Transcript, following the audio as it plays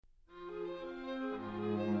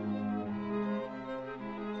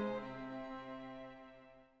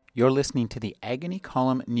You're listening to the Agony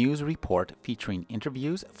Column News Report featuring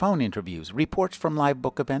interviews, phone interviews, reports from live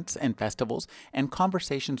book events and festivals, and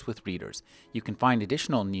conversations with readers. You can find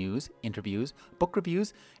additional news, interviews, book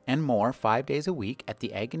reviews, and more 5 days a week at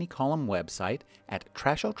the Agony Column website at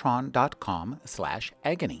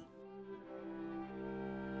trashotron.com/agony.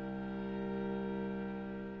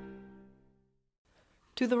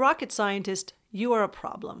 To the rocket scientist, you are a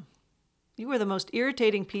problem. You are the most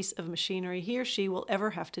irritating piece of machinery he or she will ever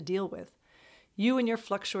have to deal with. You and your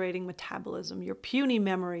fluctuating metabolism, your puny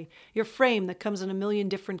memory, your frame that comes in a million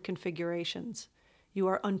different configurations. You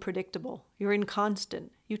are unpredictable. You're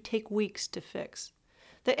inconstant. You take weeks to fix.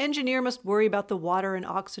 The engineer must worry about the water and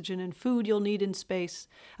oxygen and food you'll need in space,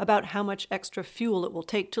 about how much extra fuel it will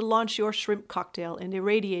take to launch your shrimp cocktail and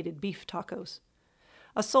irradiated beef tacos.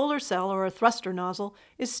 A solar cell or a thruster nozzle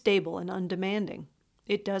is stable and undemanding.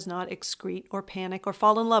 It does not excrete or panic or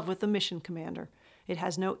fall in love with the mission commander. It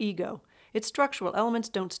has no ego. Its structural elements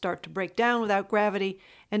don't start to break down without gravity,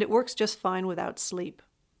 and it works just fine without sleep.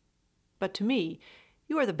 But to me,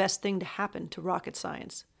 you are the best thing to happen to rocket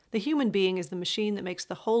science. The human being is the machine that makes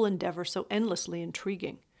the whole endeavor so endlessly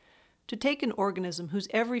intriguing. To take an organism whose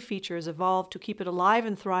every feature is evolved to keep it alive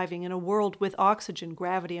and thriving in a world with oxygen,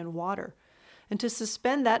 gravity, and water, and to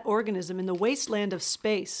suspend that organism in the wasteland of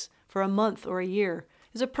space for a month or a year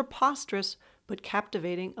is a preposterous but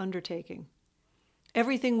captivating undertaking.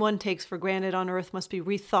 Everything one takes for granted on Earth must be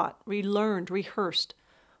rethought, relearned, rehearsed.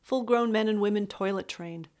 Full-grown men and women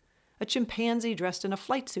toilet-trained. A chimpanzee dressed in a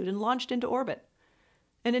flight suit and launched into orbit.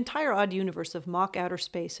 An entire odd universe of mock outer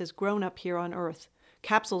space has grown up here on Earth.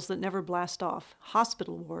 Capsules that never blast off.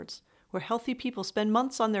 Hospital wards, where healthy people spend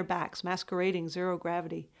months on their backs masquerading zero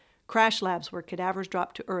gravity. Crash labs where cadavers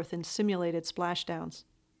drop to Earth in simulated splashdowns.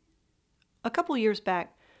 A couple years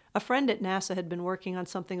back, a friend at NASA had been working on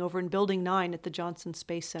something over in Building 9 at the Johnson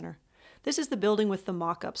Space Center. This is the building with the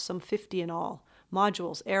mock-ups, some 50 in all.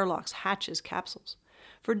 Modules, airlocks, hatches, capsules.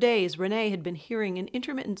 For days, Rene had been hearing an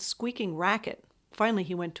intermittent squeaking racket. Finally,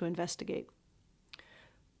 he went to investigate.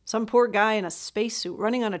 Some poor guy in a spacesuit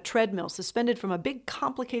running on a treadmill suspended from a big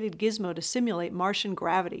complicated gizmo to simulate Martian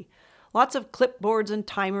gravity. Lots of clipboards and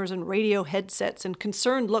timers and radio headsets and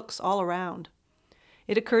concerned looks all around.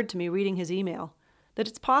 It occurred to me, reading his email, that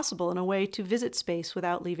it's possible in a way to visit space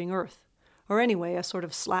without leaving Earth, or anyway a sort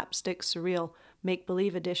of slapstick, surreal,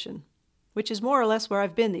 make-believe edition, which is more or less where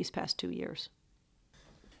I've been these past 2 years.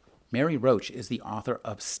 Mary Roach is the author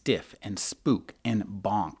of Stiff and Spook and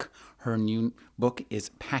Bonk. Her new book is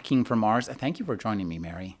Packing for Mars. Thank you for joining me,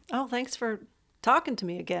 Mary. Oh, thanks for talking to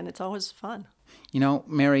me again. It's always fun. You know,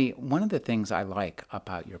 Mary, one of the things I like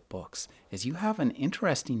about your books is you have an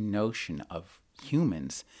interesting notion of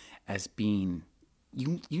humans as being,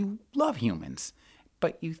 you love humans,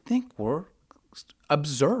 but you think we're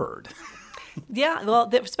absurd. Yeah, well,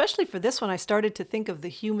 especially for this one, I started to think of the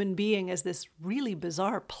human being as this really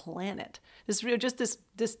bizarre planet. The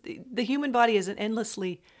human body is an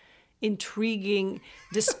endlessly intriguing,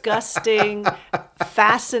 disgusting,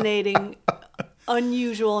 fascinating,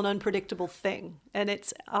 unusual, and unpredictable thing. And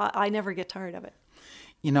I never get tired of it.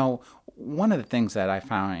 You know, one of the things that I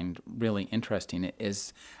find really interesting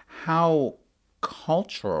is how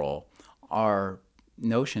cultural our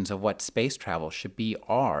notions of what space travel should be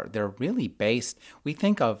are. They're really based, we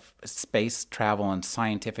think of space travel and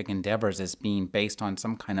scientific endeavors as being based on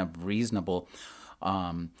some kind of reasonable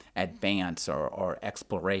advance or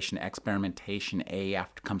exploration, experimentation.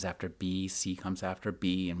 Comes after B, C comes after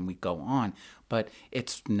B, and we go on. But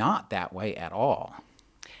it's not that way at all.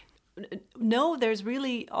 No, there's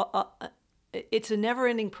really, it's a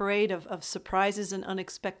never-ending parade of surprises and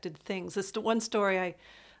unexpected things. This one story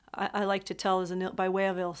I like to tell by way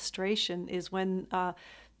of illustration is when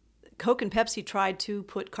Coke and Pepsi tried to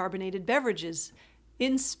put carbonated beverages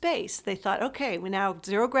in space. They thought, okay, we now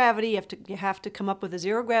zero gravity. You have to come up with a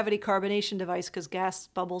zero gravity carbonation device because gas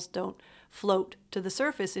bubbles don't float to the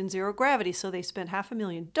surface in zero gravity. So they spent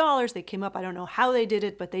 $500,000. They came up, I don't know how they did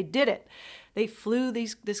it, but they did it. They flew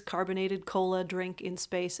this carbonated cola drink in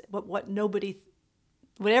space. But what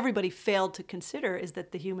everybody failed to consider is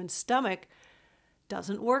that the human stomach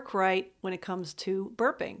doesn't work right when it comes to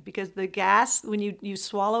burping, because the gas, when you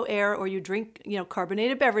swallow air or you drink,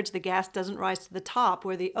 carbonated beverage, the gas doesn't rise to the top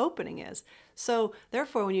where the opening is. So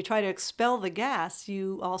therefore, when you try to expel the gas,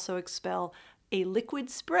 you also expel a liquid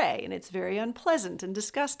spray, and it's very unpleasant and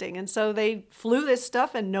disgusting. And so they flew this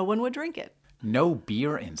stuff and no one would drink it. No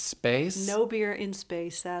beer in space? No beer in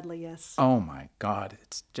space, sadly, yes. Oh my God,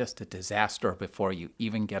 it's just a disaster before you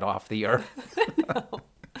even get off the Earth.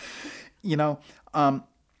 No.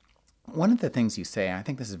 One of the things you say, and I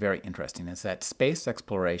think this is very interesting, is that space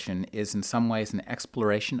exploration is in some ways an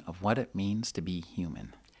exploration of what it means to be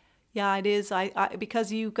human. Yeah, it is.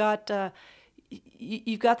 Because you've got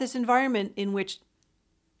this environment in which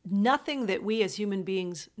nothing that we as human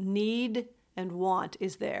beings need and want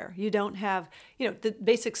is there. You don't have, the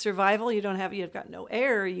basic survival. You've got no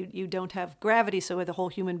air. You don't have gravity, so the whole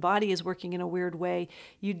human body is working in a weird way.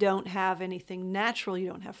 You don't have anything natural. You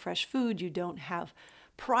don't have fresh food. You don't have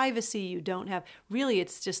privacy. You don't have, really,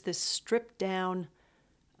 it's just this stripped down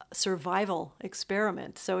survival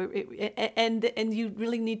experiment. So and you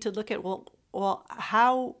really need to look at, well,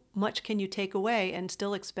 how much can you take away and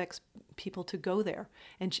still expect people to go there?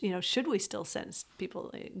 And should we still send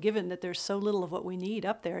people, given that there's so little of what we need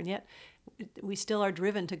up there, and yet we still are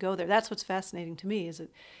driven to go there? That's what's fascinating to me, is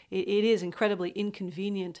that it is incredibly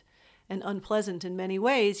inconvenient and unpleasant in many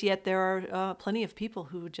ways, yet there are plenty of people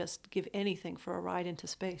who would just give anything for a ride into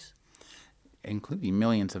space, including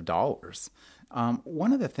millions of dollars.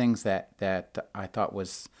 One of the things that I thought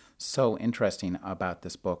was so interesting about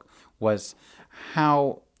this book was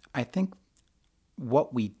how I think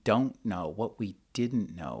what we don't know, what we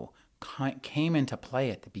didn't know, came into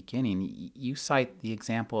play at the beginning. You cite the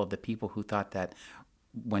example of the people who thought that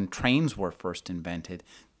when trains were first invented,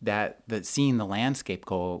 that seeing the landscape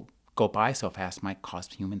go by so fast might cause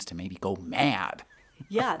humans to maybe go mad.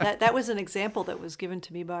 Yeah, that was an example that was given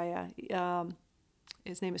to me by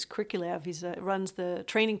his name is Krikalev. He runs the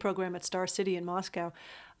training program at Star City in Moscow.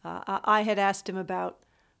 I had asked him about,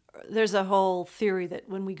 there's a whole theory that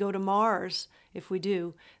when we go to Mars, if we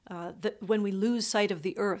do, that when we lose sight of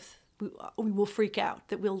the Earth, we will freak out,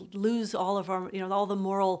 that we'll lose all of our, all the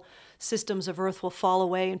moral systems of Earth will fall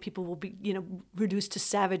away and people will be, reduced to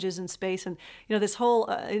savages in space. And, this whole,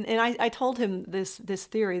 and I told him this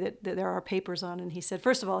theory that there are papers on, and he said,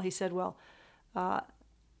 first of all, well,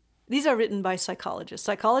 these are written by psychologists.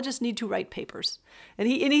 Psychologists need to write papers, and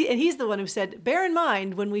he's the one who said, bear in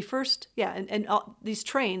mind when we first, these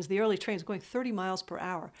trains, the early trains, going 30 miles per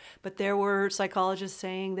hour, but there were psychologists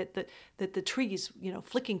saying that the trees,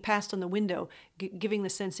 flicking past on the window, giving the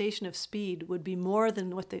sensation of speed, would be more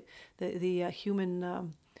than what the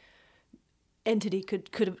human entity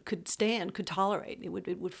could stand, could tolerate. It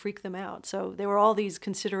would freak them out. So there were all these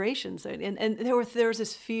considerations, and there was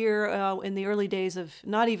this fear in the early days of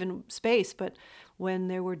not even space, but when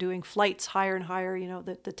they were doing flights higher and higher.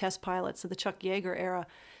 The test pilots of the Chuck Yeager era,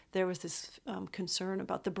 there was this concern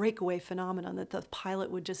about the breakaway phenomenon, that the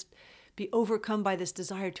pilot would just be overcome by this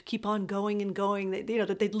desire to keep on going and going.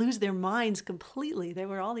 That they'd lose their minds completely. There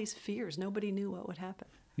were all these fears. Nobody knew what would happen.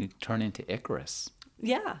 You'd turn into Icarus.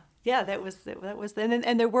 Yeah, that was,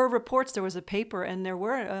 and there were reports. There was a paper, and there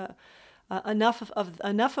were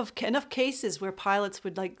enough cases where pilots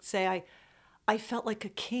would say, I felt like a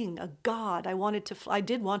king, a god. I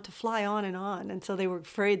did want to fly on, and so they were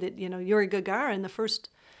afraid that Yuri Gagarin,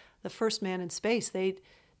 the first man in space,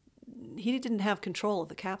 he didn't have control of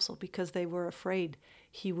the capsule because they were afraid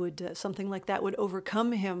he would something like that would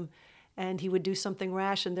overcome him, and he would do something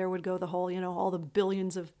rash, and there would go the whole all the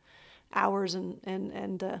billions of hours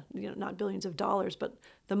and not billions of dollars, but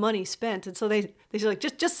the money spent. And so they said,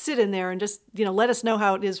 just sit in there and just let us know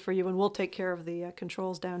how it is for you, and we'll take care of the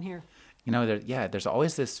controls down here. There's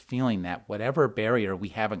always this feeling that whatever barrier we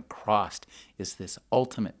haven't crossed is this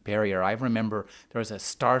ultimate barrier. I remember there was a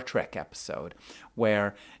Star Trek episode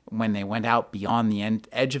where when they went out beyond the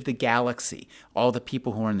edge of the galaxy, all the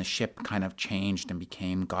people who were in the ship kind of changed and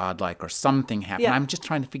became godlike, or something happened. Yeah. I'm just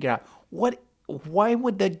trying to figure out why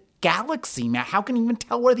would the galaxy, man? How can you even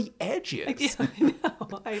tell where the edge is?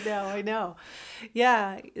 I know.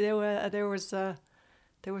 Yeah, there was a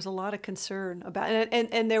lot of concern about it,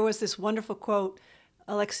 and there was this wonderful quote.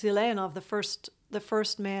 Alexei Leonov, the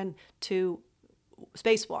first man to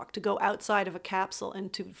spacewalk, to go outside of a capsule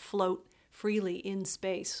and to float freely in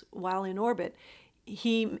space while in orbit.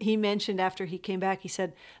 He mentioned after he came back, he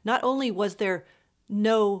said, not only was there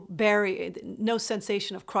no barrier, no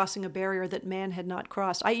sensation of crossing a barrier that man had not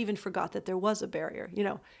crossed, I even forgot that there was a barrier.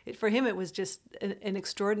 For him, it was just an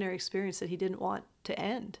extraordinary experience that he didn't want to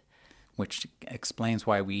end. Which explains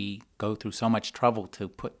why we go through so much trouble to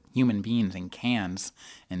put human beings in cans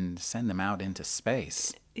and send them out into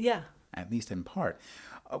space. Yeah. At least in part.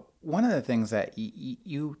 One of the things that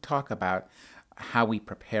you talk about how we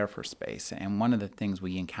prepare for space. And one of the things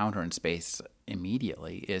we encounter in space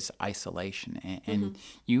immediately is isolation. And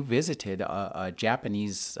you visited a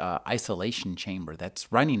Japanese isolation chamber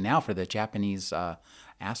that's running now for the Japanese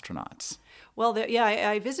astronauts. Well,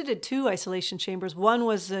 I visited 2 isolation chambers. One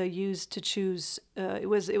was used to choose. It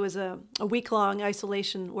was a week-long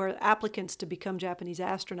isolation where applicants to become Japanese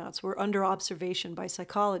astronauts were under observation by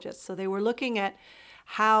psychologists. So they were looking at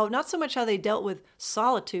how, not so much how they dealt with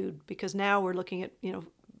solitude, because now we're looking at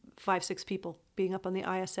 5, 6 people being up on the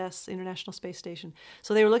ISS, International Space Station.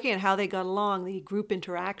 So they were looking at how they got along, the group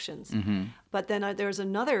interactions. But then there's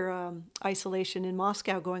another isolation in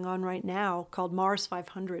Moscow going on right now called Mars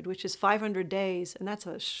 500, which is 500 days, and that's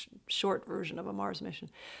a short version of a Mars mission.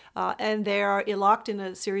 And they are locked in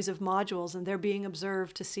a series of modules, and they're being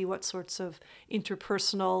observed to see what sorts of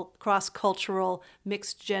interpersonal, cross-cultural,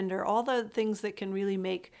 mixed gender, all the things that can really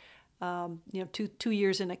make 2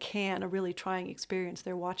 years in a can, a really trying experience.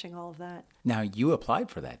 They're watching all of that. Now, you applied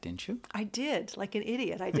for that, didn't you? I did, like an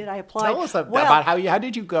idiot. I did. I applied. Tell us about how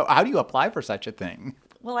did you go? How do you apply for such a thing?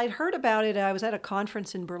 Well, I'd heard about it. I was at a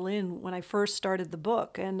conference in Berlin when I first started the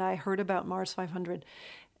book, and I heard about Mars 500.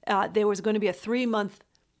 There was going to be a 3-month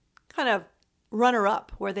kind of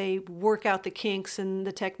runner-up where they work out the kinks and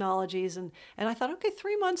the technologies, and I thought, okay,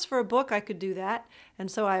 3 months for a book, I could do that. And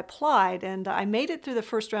so I applied, and I made it through the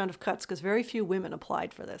first round of cuts because very few women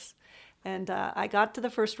applied for this. And I got to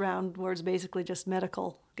the first round where it's basically just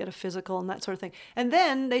medical, get a physical and that sort of thing. And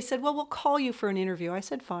then they said, well, we'll call you for an interview. I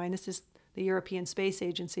said, fine. This is the European Space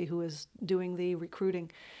Agency who is doing the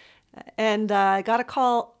recruiting. And I got a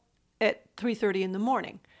call at 3:30 in the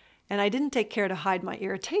morning. And I didn't take care to hide my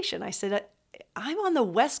irritation. I said, I'm on the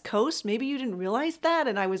West Coast. Maybe you didn't realize that.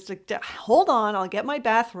 And I was like, hold on, I'll get my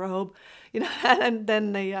bathrobe. And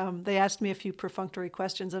then they asked me a few perfunctory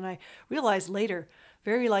questions. And I realized later,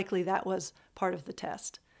 very likely that was part of the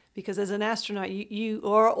test. Because as an astronaut,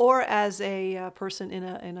 or as a person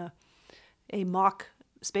in a mock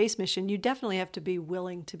space mission, you definitely have to be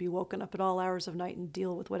willing to be woken up at all hours of night and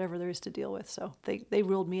deal with whatever there is to deal with. So they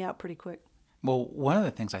ruled me out pretty quick. Well, one of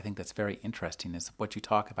the things I think that's very interesting is what you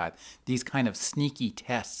talk about, these kind of sneaky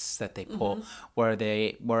tests that they pull where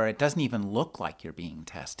it doesn't even look like you're being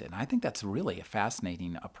tested. I think that's really a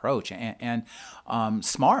fascinating approach and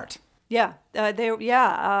smart. Yeah,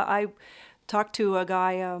 I talked to a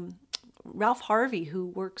guy, Ralph Harvey, who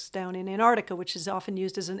works down in Antarctica, which is often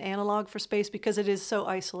used as an analog for space because it is so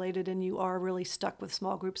isolated and you are really stuck with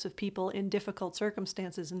small groups of people in difficult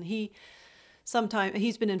circumstances. And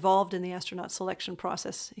he's been involved in the astronaut selection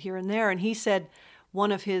process here and there, and he said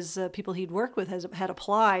one of his people he'd worked with had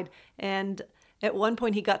applied, and at one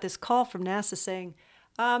point he got this call from NASA saying,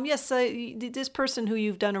 yes, this person who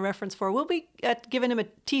you've done a reference for, we'll be giving him a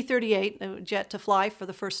T-38 jet to fly for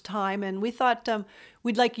the first time, and we thought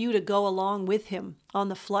we'd like you to go along with him on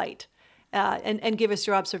the flight and give us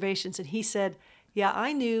your observations. And he said, yeah,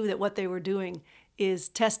 I knew that what they were doing is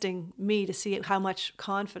testing me to see how much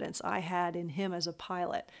confidence I had in him as a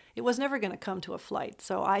pilot. It was never going to come to a flight.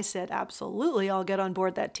 So I said, absolutely, I'll get on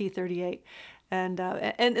board that T-38. And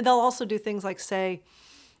they'll also do things like say,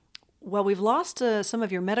 well, we've lost some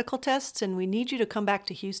of your medical tests, and we need you to come back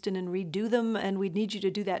to Houston and redo them, and we need you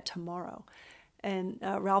to do that tomorrow. And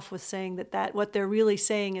Ralph was saying that what they're really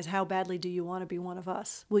saying is, how badly do you want to be one of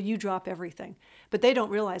us? Will you drop everything? But they don't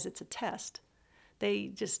realize it's a test. They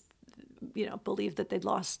just believe that they'd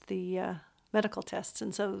lost the medical tests.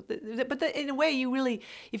 And so, in a way, you really,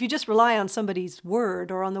 if you just rely on somebody's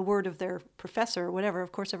word or on the word of their professor or whatever,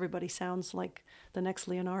 of course, everybody sounds like the next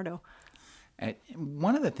Leonardo.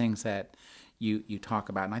 One of the things that you talk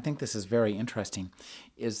about, and I think this is very interesting,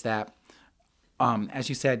 is that, as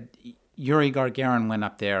you said, Yuri Gagarin went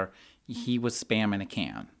up there, he was Spam in a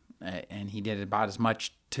can. And he did about as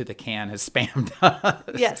much to the can as Spam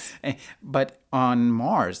does. Yes. But on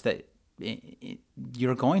Mars,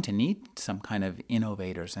 you're going to need some kind of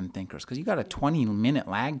innovators and thinkers because you got a 20-minute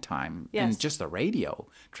lag time in just the radio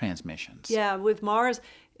transmissions. Yeah, with Mars,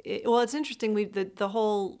 it's interesting.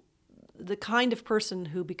 The kind of person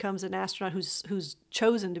who becomes an astronaut, who's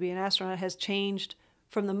chosen to be an astronaut, has changed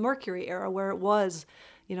from the Mercury era, where it was,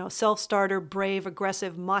 self-starter, brave,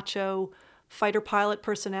 aggressive, macho, fighter pilot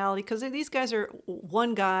personality, because these guys are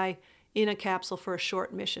one guy in a capsule for a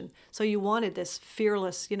short mission. So you wanted this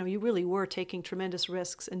fearless, you really were taking tremendous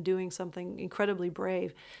risks and doing something incredibly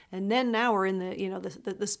brave. And then now we're in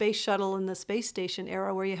the space shuttle and the space station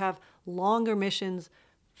era where you have longer missions,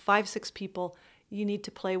 5-6 people. You need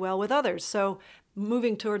to play well with others. So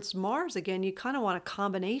moving towards Mars again, you kind of want a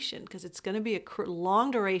combination because it's going to be a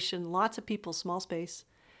long duration, lots of people, small space.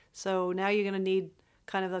 So now you're going to need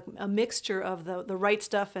kind of a mixture of the right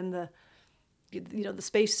stuff and the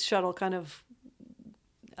space shuttle kind of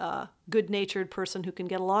good-natured person who can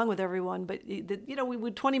get along with everyone. But we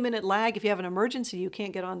would 20-minute lag. If you have an emergency, you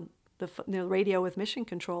can't get on the radio with mission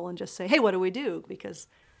control and just say, "Hey, what do we do?" Because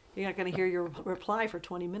you're not going to hear your reply for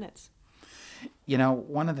 20 minutes.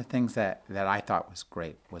 One of the things that I thought was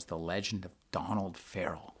great was the legend of Donald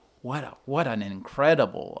Farrell. What an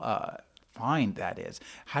incredible find that is.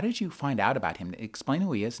 How did you find out about him? Explain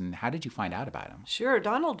who he is and how did you find out about him? Sure.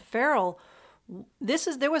 Donald Farrell,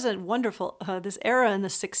 there was a wonderful, this era in the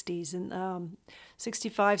 60s, in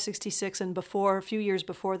 65, 66, and before, a few years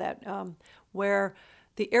before that, where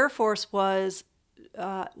the Air Force was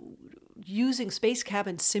using space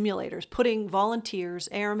cabin simulators, putting volunteers,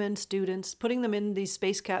 airmen, students, putting them in these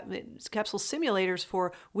capsule simulators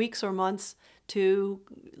for weeks or months to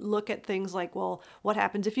look at things like, well, what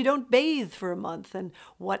happens if you don't bathe for a month? And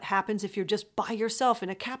what happens if you're just by yourself in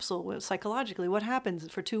a capsule psychologically? What happens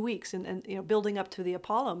for 2 weeks? And building up to the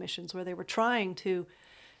Apollo missions where they were trying to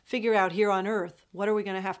figure out here on Earth, what are we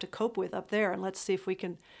going to have to cope with up there? And let's see if we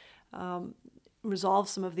can resolve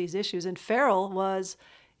some of these issues. And Farrell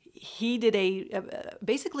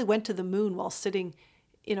basically went to the moon while sitting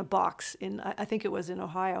in a box I think it was in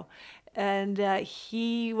Ohio. And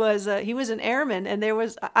he was an airman, and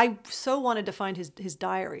I so wanted to find his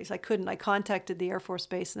diaries. I couldn't. I contacted the Air Force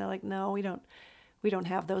Base, and they're like, "No, we don't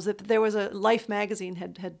have those." There was a Life magazine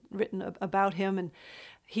had written about him, and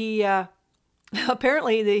he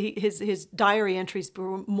apparently his diary entries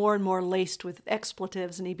were more and more laced with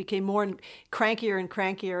expletives, and he became crankier and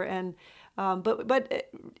crankier. And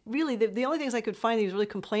but really, the only things I could find that he was really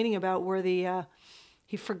complaining about were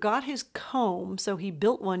he forgot his comb, so he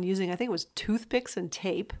built one using, I think it was toothpicks and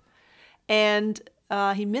tape, and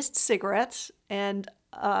he missed cigarettes, and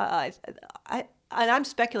I'm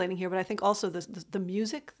speculating here, but I think also the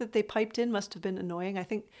music that they piped in must have been annoying.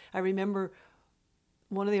 I remember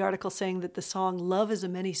one of the articles saying that the song "Love is a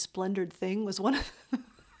Many Splendored Thing" was one of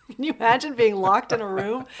Can you imagine being locked in a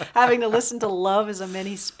room, having to listen to "Love is a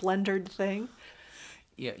Many Splendored Thing"?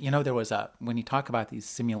 Yeah, there was when you talk about these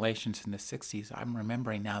simulations in the 60s, I'm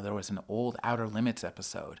remembering now there was an old Outer Limits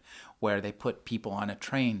episode where they put people on a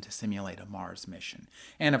train to simulate a Mars mission.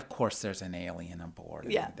 And of course, there's an alien aboard.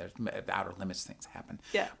 Yeah. And there's Outer Limits things happen.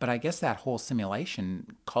 Yeah. But I guess that whole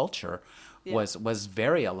simulation culture was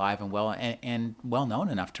very alive and well known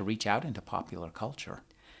enough to reach out into popular culture.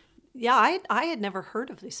 Yeah, I had never heard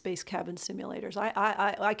of these space cabin simulators.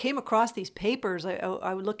 I came across these papers.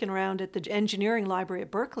 I was looking around at the engineering library at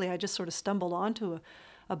Berkeley. I just sort of stumbled onto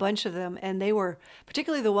a bunch of them, and they were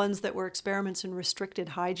particularly the ones that were experiments in restricted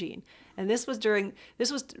hygiene. And this was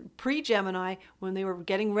pre-Gemini, when they were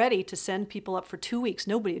getting ready to send people up for 2 weeks.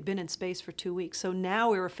 Nobody had been in space for 2 weeks, so now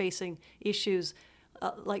we were facing issues.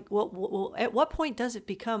 Like, at what point does it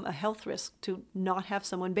become a health risk to not have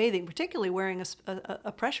someone bathing, particularly wearing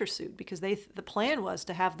a pressure suit? Because the plan was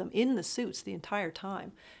to have them in the suits the entire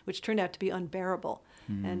time, which turned out to be unbearable,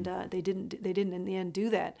 and they didn't in the end do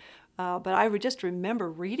that. But I would just remember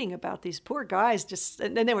reading about these poor guys,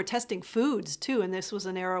 and they were testing foods too, and this was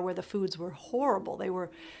an era where the foods were horrible. They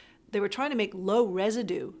were trying to make low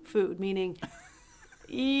residue food, meaning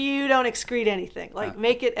you don't excrete anything. Like,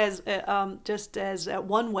 make it as just as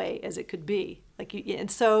one way as it could be.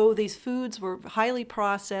 And so these foods were highly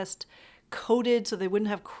processed, coated so they wouldn't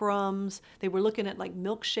have crumbs. They were looking at like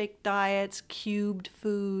milkshake diets, cubed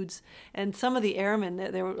foods, and some of the airmen.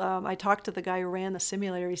 I talked to the guy who ran the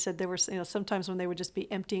simulator. He said there were sometimes when they would just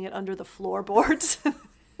be emptying it under the floorboards,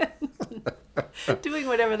 doing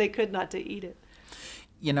whatever they could not to eat it.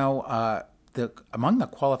 Among the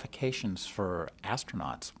qualifications for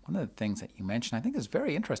astronauts, one of the things that you mentioned I think is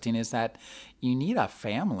very interesting is that you need a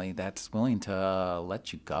family that's willing to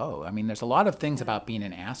let you go. I mean, there's a lot of things about being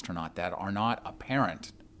an astronaut that are not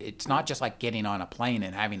apparent. It's not just like getting on a plane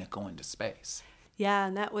and having to go into space. Yeah,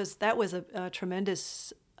 and that was a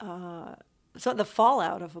tremendous so the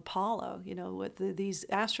fallout of Apollo, with these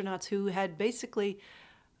astronauts who had basically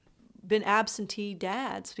been absentee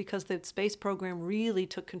dads because the space program really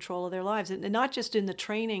took control of their lives, and not just in the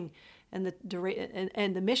training and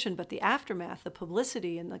the mission, but the aftermath, the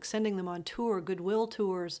publicity, and like sending them on goodwill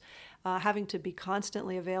tours, having to be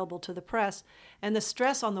constantly available to the press, and the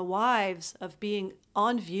stress on the wives of being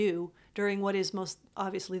on view during what is most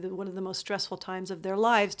obviously one of the most stressful times of their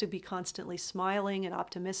lives, to be constantly smiling and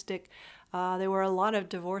optimistic. There were a lot of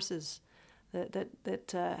divorces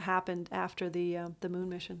that happened after the moon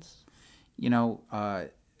missions.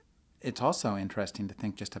 it's also interesting to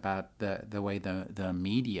think just about the way the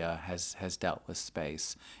media has dealt with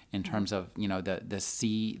space in terms of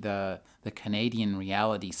the Canadian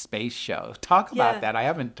reality space show. Talk about that.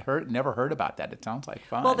 I never heard about that. It sounds like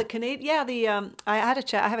fun. Well, the Canadian, I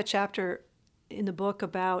have a chapter in the book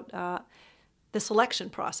about the selection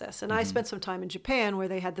process, and I spent some time in Japan where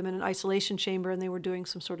they had them in an isolation chamber and they were doing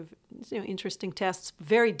some sort of interesting tests.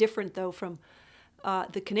 Very different though from.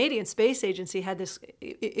 The Canadian Space Agency had this.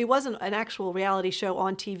 It wasn't an actual reality show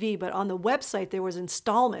on TV, but on the website there was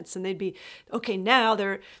installments, and they'd be okay. Now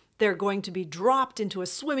they're going to be dropped into a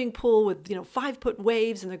swimming pool with 5-foot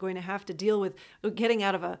waves, and they're going to have to deal with getting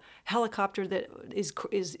out of a helicopter that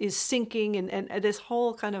is sinking, and this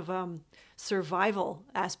whole kind of survival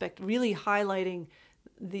aspect, really highlighting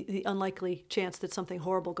the unlikely chance that something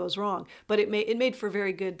horrible goes wrong. But it made for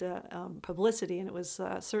very good publicity, and it was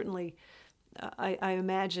certainly. I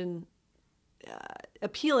imagine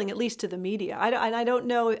appealing at least to the media. I don't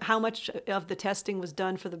know how much of the testing was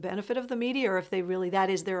done for the benefit of the media, or if they really that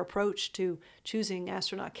is their approach to choosing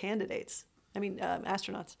astronaut candidates.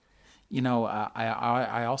 Astronauts.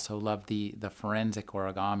 I also love the forensic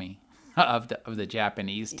origami of the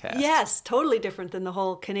Japanese test. Yes, totally different than the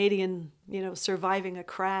whole Canadian surviving a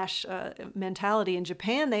crash mentality. In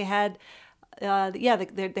Japan, they had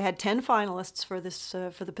they had 10 finalists for this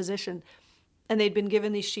for the position. And they'd been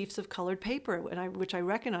given these sheafs of colored paper, which I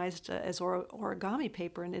recognized as origami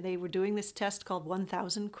paper. And they were doing this test called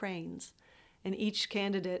 1,000 cranes. And each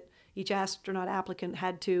astronaut applicant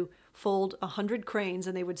had to fold 100 cranes,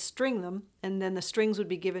 and they would string them. And then the strings would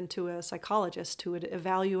be given to a psychologist who would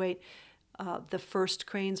evaluate the first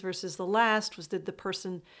cranes versus the last. Did the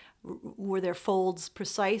person, were their folds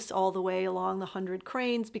precise all the way along the 100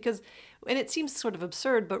 cranes? And it seems sort of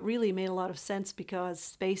absurd, but really made a lot of sense because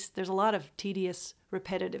space, there's a lot of tedious,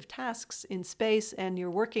 repetitive tasks in space, and you're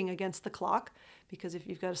working against the clock because if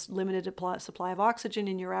you've got a limited supply of oxygen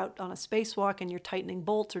and you're out on a spacewalk and you're tightening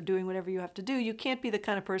bolts or doing whatever you have to do, you can't be the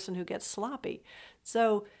kind of person who gets sloppy.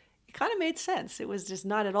 So it kind of made sense. It was just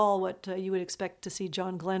not at all what you would expect to see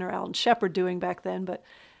John Glenn or Alan Shepard doing back then, but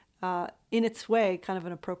in its way, kind of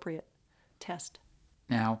an appropriate test.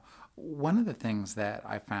 Now, one of the things that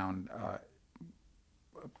I found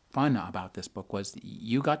fun about this book was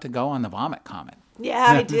you got to go on the Vomit Comet. Yeah,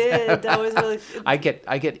 I did. That was really. I get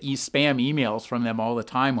spam emails from them all the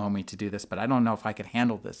time wanting me to do this, but I don't know if I could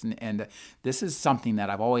handle this. And this is something that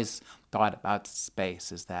I've always thought about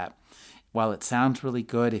space: is that while it sounds really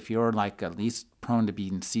good, if you're like at least prone to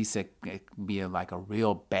being seasick, it could be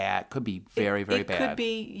could be very, very bad. It could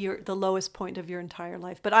be the lowest point of your entire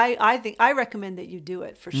life. But I think I recommend that you do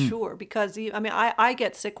it for sure because I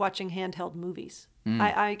get sick watching handheld movies.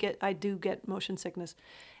 I do get motion sickness,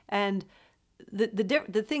 and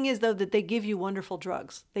the thing is though that they give you wonderful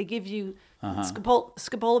drugs. They give you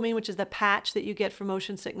scopolamine, which is the patch that you get for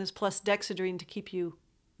motion sickness, plus Dexedrine to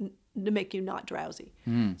make you not drowsy.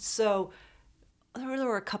 So there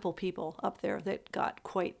were a couple people up there that got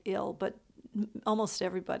quite ill, but almost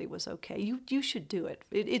everybody was okay. You should do it.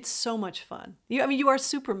 It's so much fun. You are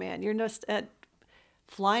Superman. You're just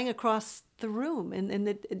flying across the room,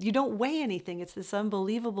 and you don't weigh anything. It's this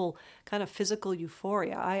unbelievable kind of physical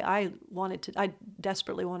euphoria. I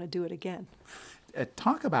desperately want to do it again.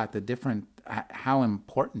 Talk about how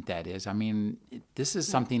important that is. This is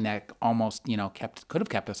something that almost could have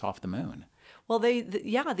kept us off the moon. Well,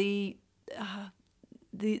 the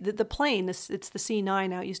plane, it's the C-9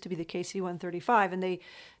 now. It used to be the KC-135, and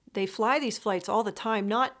they fly these flights all the time.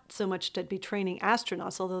 Not so much to be training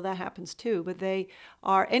astronauts, although that happens too. But they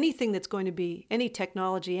are anything that's going to be any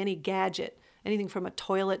technology, any gadget, anything from a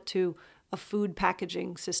toilet to a food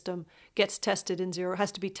packaging system has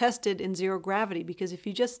to be tested in zero gravity, because if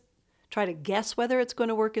you just try to guess whether it's going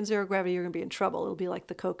to work in zero gravity, you're going to be in trouble. It'll be like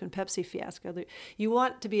the Coke and Pepsi fiasco. You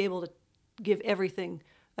want to be able to give everything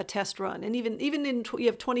a test run. And even you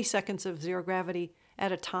have 20 seconds of zero gravity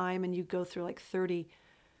at a time, and you go through like 30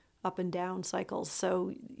 up and down cycles.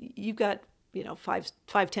 So you've got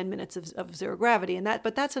 5-10 minutes of zero gravity,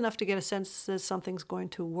 but that's enough to get a sense that something's going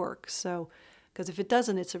to work. So because if it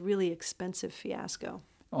doesn't, it's a really expensive fiasco.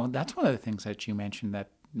 Oh, that's one of the things that you mentioned that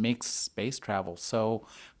makes space travel so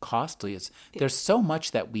costly. There's so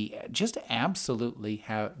much that we just absolutely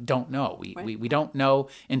don't know. We don't know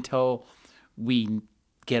until we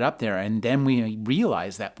get up there, and then we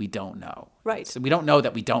realize that we don't know. Right. So we don't know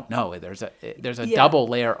that we don't know. There's a double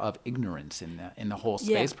layer of ignorance in the whole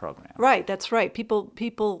space program. Right. That's right.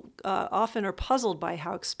 People often are puzzled by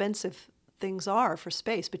how expensive things are for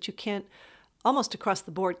space, but you can't, almost across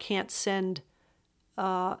the board, can't send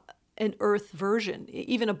an Earth version,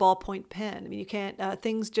 even a ballpoint pen. I mean, you can't,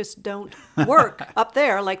 things just don't work up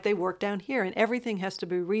there like they work down here. And everything has to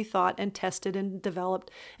be rethought and tested and developed.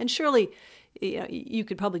 And surely, you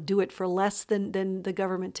could probably do it for less than the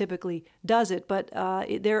government typically does it. But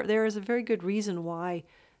there is a very good reason why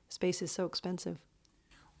space is so expensive.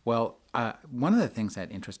 Well, one of the things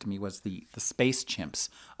that interested me was the space chimps,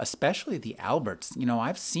 especially the Alberts.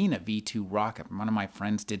 I've seen a V2 rocket. One of my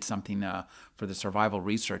friends did something for the Survival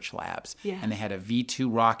Research Labs, Yes. and they had a V2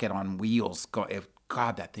 rocket on wheels.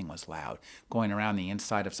 God, that thing was loud, going around the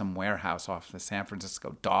inside of some warehouse off the San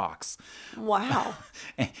Francisco docks. Wow.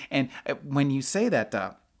 and when you say that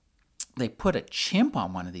they put a chimp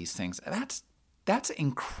on one of these things, that's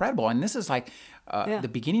incredible. And this is like the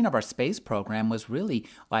beginning of our space program was really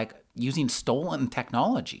like using stolen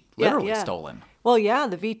technology, literally stolen. Well, yeah,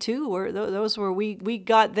 the V2 those were we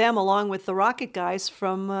got them along with the rocket guys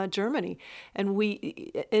from Germany, and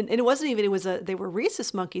it wasn't even they were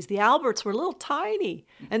rhesus monkeys. The Alberts were little tiny,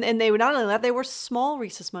 and they were not only that, they were small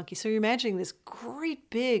rhesus monkeys. So you're imagining this great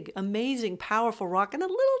big, amazing, powerful rocket and a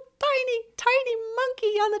little tiny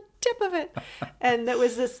monkey on the tip of it, and that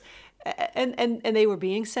was this. And they were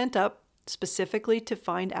being sent up specifically to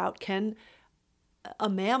find out, can a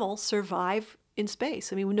mammal survive in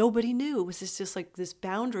space? I mean, nobody knew. It was just like this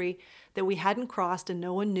boundary that we hadn't crossed, and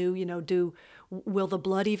no one knew, will the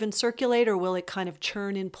blood even circulate, or will it kind of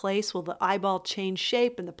churn in place? Will the eyeball change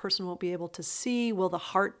shape and the person won't be able to see? Will the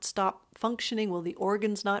heart stop functioning? Will the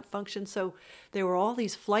organs not function? So there were all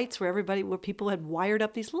these flights where people had wired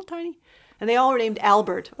up these little tiny, and they all were named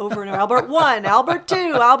Albert over and over. Albert 1, Albert 2,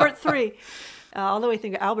 Albert 3. Although I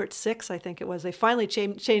think Albert 6, I think it was. They finally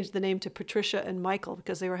changed the name to Patricia and Michael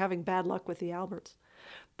because they were having bad luck with the Alberts.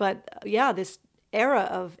 But this era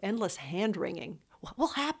of endless hand-wringing. What will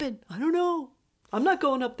happen? I don't know. I'm not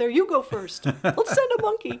going up there. You go first. Let's send a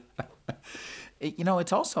monkey.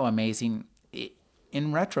 It's also amazing,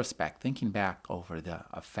 in retrospect, thinking back over the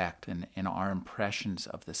effect and our impressions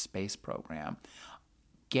of the space program.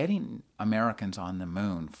 Getting Americans on the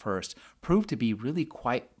moon first proved to be really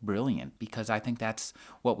quite brilliant, because I think that's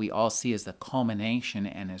what we all see as the culmination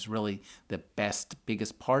and is really the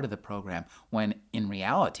biggest part of the program, when in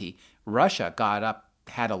reality, Russia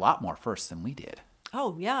had a lot more firsts than we did.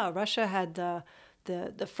 Oh, yeah. Russia had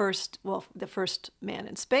the first man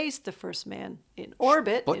in space, the first man in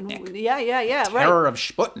orbit. Sputnik. Terror of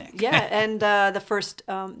Sputnik. Yeah, and the first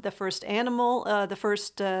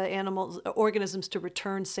organisms to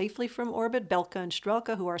return safely from orbit, Belka and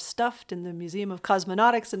Strelka, who are stuffed in the Museum of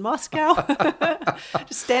Cosmonautics in Moscow,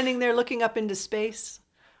 just standing there looking up into space,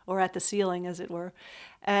 or at the ceiling, as it were.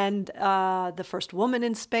 And the first woman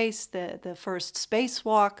in space, the first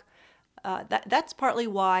spacewalk. That's partly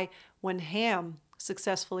why when Ham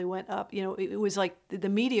successfully went up, it was like the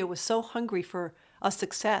media was so hungry for a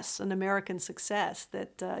success, an American success,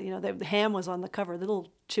 that that Ham was on the cover, the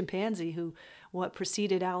little chimpanzee who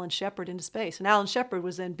preceded Alan Shepard into space. And Alan Shepard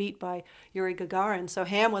was then beat by Yuri Gagarin. So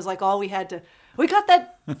Ham was like, we got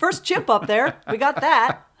that first chimp up there. We got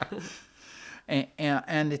that.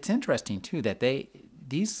 And it's interesting too that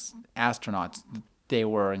these astronauts, they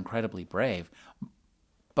were incredibly brave,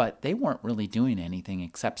 but they weren't really doing anything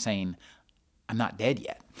except saying, "I'm not dead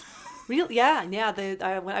yet." Really? Yeah.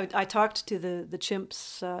 I talked to the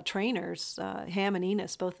chimps trainers, Ham and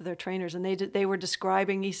Enos, both of their trainers, and they were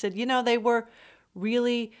describing. He said, they were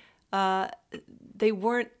really they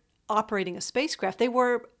weren't operating a spacecraft. They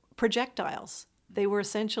were projectiles. They were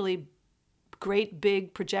essentially great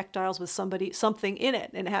big projectiles with something in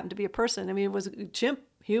it, and it happened to be a person. I mean, it was a chimp,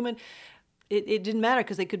 human. It didn't matter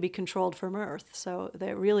because they could be controlled from Earth. So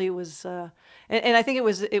that really was, and I think it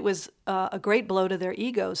was a great blow to their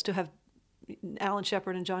egos to have Alan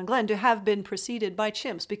Shepard and John Glenn to have been preceded by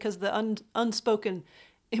chimps, because the unspoken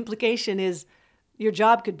implication is your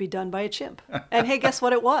job could be done by a chimp. And hey, guess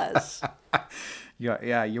what it was?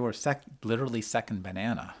 Yeah, you were literally second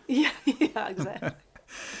banana. Yeah, exactly.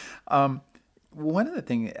 One of the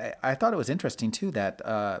things I thought it was interesting too,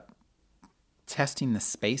 that testing the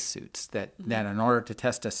spacesuits, that in order to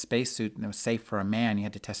test a spacesuit that was safe for a man, you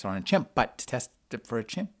had to test it on a chimp. But to test it for a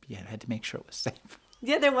chimp, you had to make sure it was safe.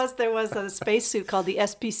 Yeah, there was a spacesuit called the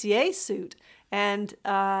SPCA suit, and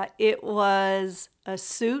it was a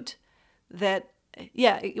suit that,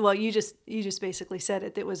 you just basically said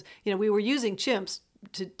it. It was, we were using chimps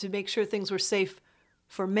to make sure things were safe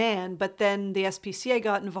for man, but then the SPCA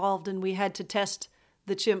got involved, and we had to test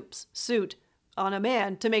the chimp's suit on a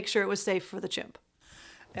man to make sure it was safe for the chimp.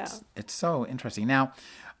 Yeah. It's so interesting. Now,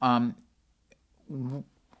 in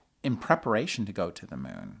preparation to go to the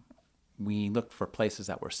moon, we looked for places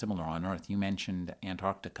that were similar on Earth. You mentioned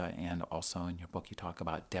Antarctica, and also in your book you talk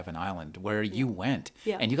about Devon Island, where you went.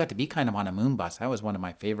 Yeah. And you got to be kind of on a moon bus. That was one of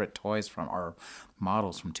my favorite toys from our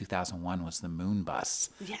models from 2001 was the moon bus.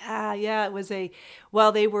 Yeah, it was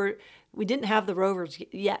we didn't have the rovers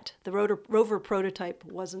yet. The rover prototype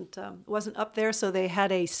wasn't up there, so they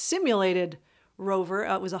had a simulated rover.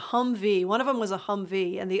 It was a Humvee. One of them was a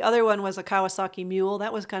Humvee, and the other one was a Kawasaki Mule.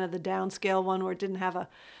 That was kind of the downscale one where it doesn't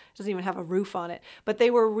even have a roof on it. But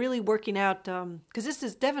they were really working out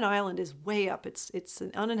because Devon Island is way up. It's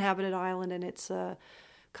an uninhabited island, and it's a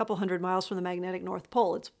couple hundred miles from the magnetic North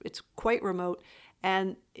Pole. It's quite remote,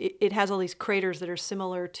 and it has all these craters that are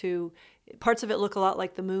similar to. Parts of it look a lot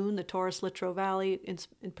like the moon, the Taurus Littrow Valley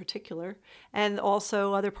in particular, and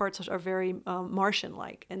also other parts are very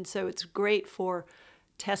Martian-like. And so it's great for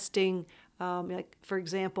testing, like for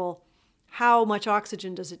example, how much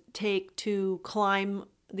oxygen does it take to climb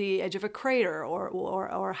the edge of a crater,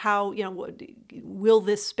 or how, will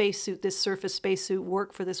this spacesuit, this surface spacesuit,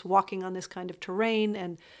 work for this walking on this kind of terrain?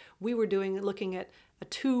 And we were looking at a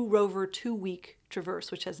 2-rover 2-week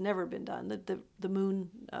traverse, which has never been done. The moon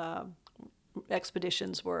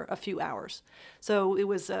expeditions were a few hours. So it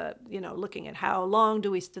was, looking at how long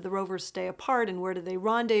do the rovers stay apart, and where do they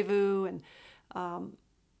rendezvous, and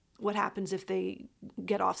what happens if they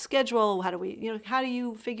get off schedule? How do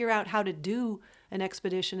you figure out how to do an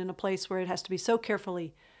expedition in a place where it has to be so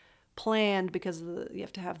carefully planned, because you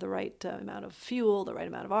have to have the right amount of fuel, the right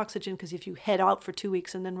amount of oxygen, because if you head out for 2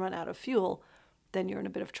 weeks and then run out of fuel, then you're in a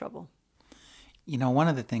bit of trouble. One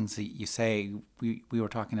of the things that you say, we were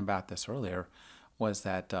talking about this earlier, was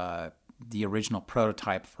that the original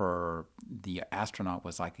prototype for the astronaut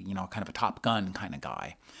was like, kind of a Top Gun kind of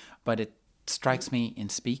guy. But it strikes me in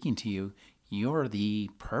speaking to you, you're the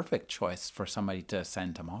perfect choice for somebody to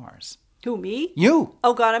send to Mars. Who, me? You.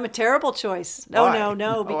 Oh, God, I'm a terrible choice. Why?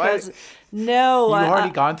 No, because Why? no. You've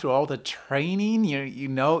already gone through all the training. You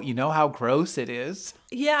know how gross it is.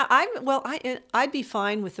 Yeah, I'd be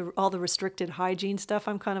fine with all the restricted hygiene stuff.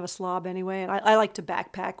 I'm kind of a slob anyway, and I like to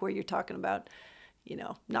backpack, where you're talking about,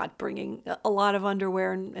 not bringing a lot of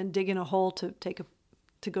underwear and digging a hole to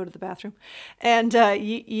go to the bathroom, and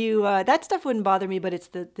that stuff wouldn't bother me. But it's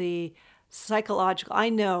the psychological. I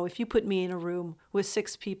know if you put me in a room with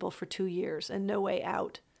 6 people for 2 years and no way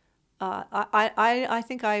out, I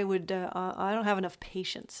think I would. I don't have enough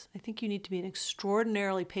patience. I think you need to be an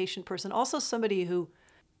extraordinarily patient person. Also, somebody who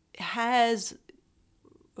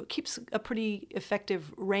keeps a pretty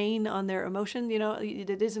effective rein on their emotion.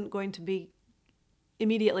 It isn't going to be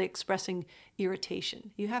immediately expressing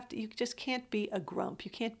irritation. You just can't be a grump.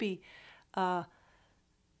 You can't be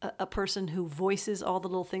a person who voices all the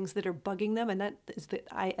little things that are bugging them, and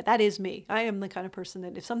that is me. I am the kind of person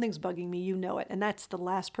that if something's bugging me, you know it, and that's the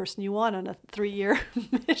last person you want on a 3-year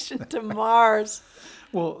mission to Mars.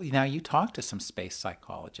 Well, you talk to some space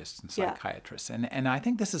psychologists and psychiatrists, and I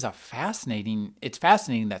think this is it's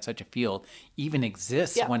fascinating that such a field even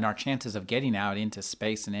exists when our chances of getting out into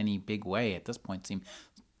space in any big way at this point seem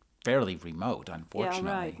fairly remote,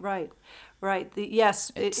 unfortunately. Yeah, right.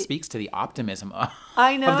 It speaks to the optimism of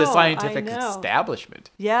the scientific establishment.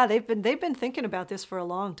 Yeah, they've been thinking about this for a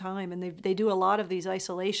long time, and they do a lot of these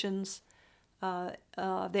isolations. The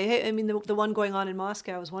one going on in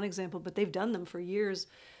Moscow is one example, but they've done them for years,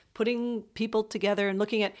 putting people together and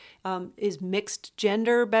looking at is mixed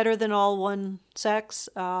gender better than all one sex,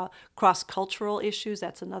 cross-cultural issues.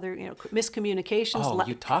 That's another, miscommunications. Oh,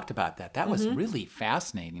 you talked about that. That was really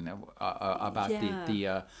fascinating about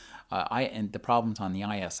the problems on the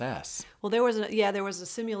ISS. Well, there was a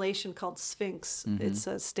simulation called Sphinx. It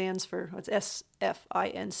stands for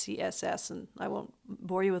SFINCSS, and I won't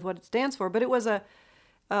bore you with what it stands for. But it was a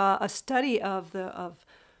study of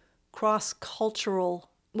cross-cultural.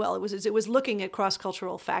 Well, it was looking at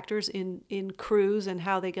cross-cultural factors in crews and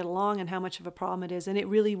how they get along and how much of a problem it is, and it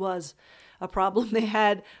really was a problem. They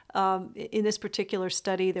had in this particular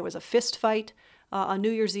study there was a fist fight. On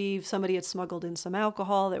New Year's Eve, somebody had smuggled in some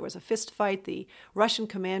alcohol. There was a fist fight. The Russian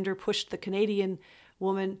commander pushed the Canadian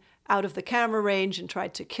woman out of the camera range and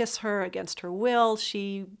tried to kiss her against her will.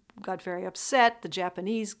 She got very upset. The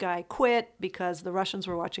Japanese guy quit because the Russians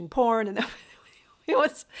were watching porn. And it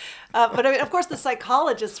was, but of course, the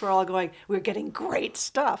psychologists were all going, "We're getting great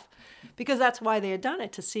stuff," because that's why they had done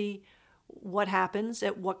it, to see what happens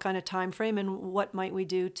at what kind of time frame and what might we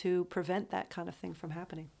do to prevent that kind of thing from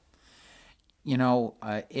happening.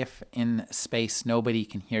 If in space nobody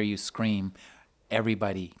can hear you scream,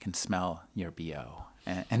 everybody can smell your BO.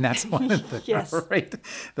 And that's one of the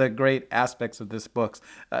the great aspects of this book.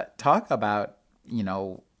 Talk about,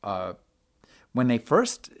 when they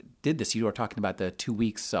first did this. You were talking about the 2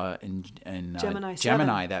 weeks in Gemini 7.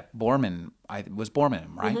 Gemini that Borman, was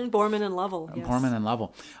Borman, right? Mm-hmm. Borman and Lovell. Yes. Borman and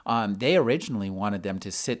Lovell. They originally wanted them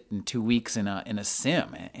to sit in 2 weeks in a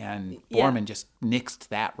sim, and Borman just nixed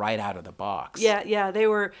that right out of the box. Yeah, they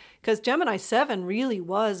were, because Gemini 7 really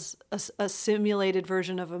was a simulated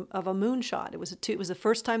version of a moonshot. It was the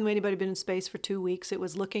first time anybody had been in space for 2 weeks. It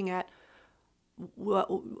was looking at,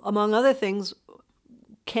 among other things,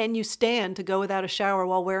 can you stand to go without a shower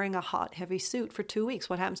while wearing a hot, heavy suit for 2 weeks?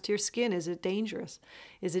 What happens to your skin? Is it dangerous?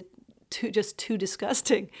 Is it too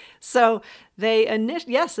disgusting? So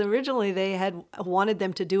originally they had wanted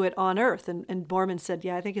them to do it on Earth, and Borman said,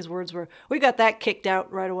 I think his words were, we got that kicked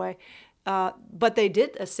out right away. But they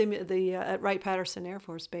did at Wright-Patterson Air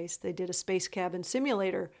Force Base, they did a space cabin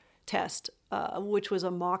simulator test, which was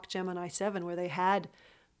a mock Gemini 7, where they had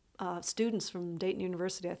students from Dayton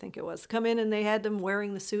University, I think it was, come in, and they had them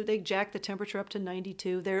wearing the suit. They jacked the temperature up to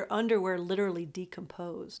 92. Their underwear literally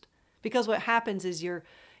decomposed, because what happens is your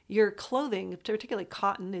clothing, particularly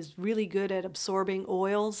cotton, is really good at absorbing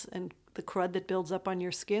oils and the crud that builds up on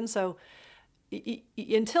your skin. So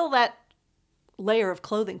until that layer of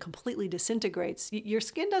clothing completely disintegrates, your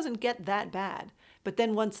skin doesn't get that bad. But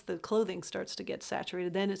then once the clothing starts to get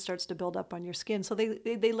saturated, then it starts to build up on your skin. So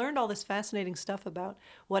they learned all this fascinating stuff about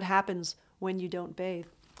what happens when you don't bathe.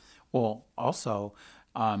 Well, also,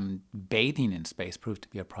 bathing in space proved to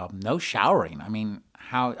be a problem. No showering. I mean,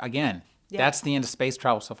 that's the end of space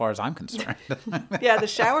travel so far as I'm concerned. Yeah, the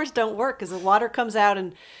showers don't work because the water comes out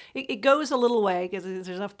and it goes a little way because there's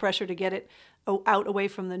enough pressure to get it out away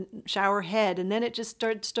from the shower head, and then it just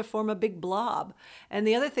starts to form a big blob. And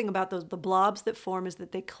the other thing about the blobs that form is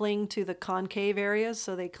that they cling to the concave areas,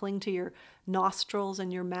 so they cling to your nostrils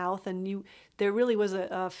and your mouth, and there really was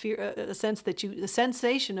a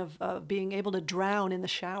sensation of being able to drown in the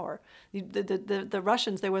shower. The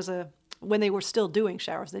Russians, there was when they were still doing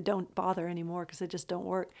showers, they don't bother anymore because they just don't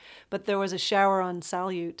work, but there was a shower on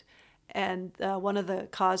Salyut. And one of the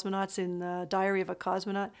cosmonauts in the Diary of a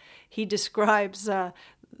Cosmonaut, he describes the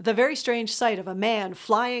very strange sight of a man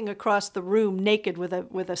flying across the room naked with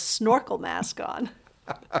a snorkel mask on,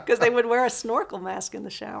 because they would wear a snorkel mask in the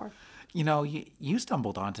shower. You know, you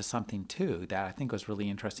stumbled onto something too that I think was really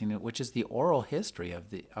interesting, which is the oral history of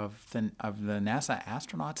the NASA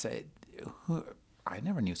astronauts. I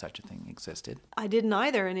never knew such a thing existed. I didn't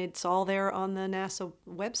either, and it's all there on the NASA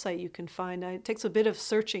website. You can find. It takes a bit of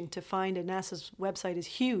searching to find, and NASA's website is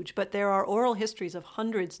huge, but there are oral histories of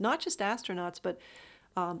hundreds, not just astronauts, but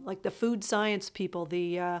like the food science people,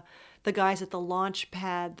 the guys at the launch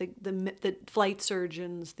pad, the flight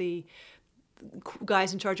surgeons, the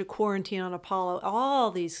guys in charge of quarantine on Apollo,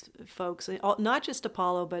 all these folks, not just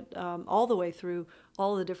Apollo, but all the way through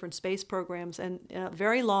all the different space programs, and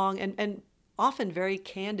very long and often very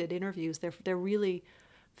candid interviews. They're really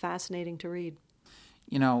fascinating to read.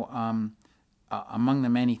 You know, among the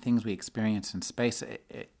many things we experience in space,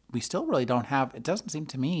 we still really don't have, it doesn't seem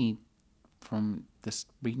to me from this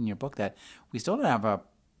reading your book that we still don't have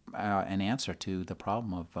an answer to the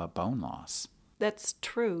problem of bone loss. That's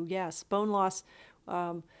true, yes. Bone loss,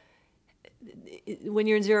 when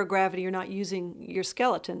you're in zero gravity, you're not using your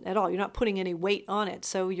skeleton at all. You're not putting any weight on it.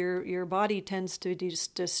 So your body tends to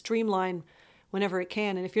just streamline whenever it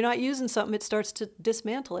can. And if you're not using something, it starts to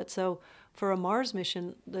dismantle it. So for a Mars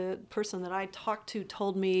mission, the person that I talked to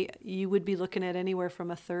told me you would be looking at anywhere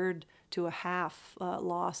from a third to a half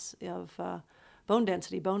loss of bone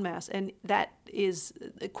density, bone mass. And that is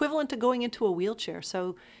equivalent to going into a wheelchair.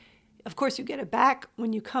 So, of course, you get it back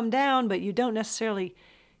when you come down, but you don't necessarily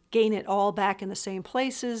gain it all back in the same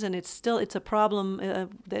places. And it's a problem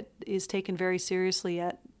that is taken very seriously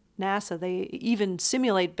at NASA. They even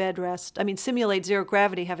simulate simulate zero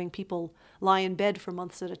gravity, having people lie in bed for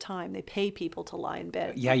months at a time. They pay people to lie in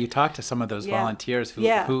bed. Yeah, you talk to some of those volunteers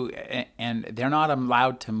who and they're not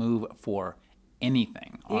allowed to move for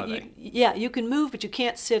anything, are they? Yeah, you can move, but you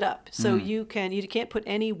can't sit up. So you can't put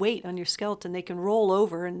any weight on your skeleton. They can roll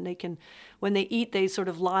over, and they can, when they eat, they sort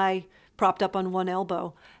of lie propped up on one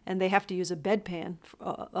elbow, and they have to use a bedpan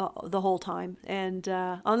the whole time. And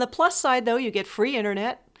on the plus side, though, you get free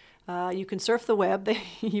internet. You can surf the web.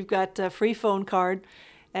 You've got a free phone card.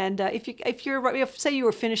 And if say you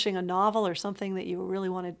were finishing a novel or something that you really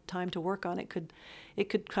wanted time to work on, it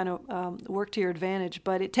could kind of work to your advantage.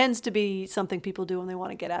 But it tends to be something people do when they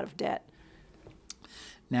want to get out of debt.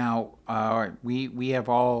 Now, we have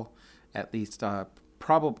all at least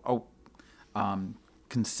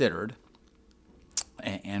considered,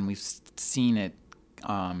 and we've seen it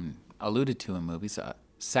alluded to in movies,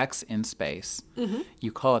 sex in space.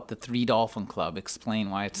 You call it the Three Dolphin Club. Explain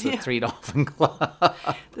why it's the Three Dolphin Club.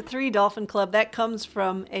 The Three Dolphin Club, that comes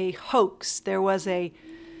from a hoax. There was a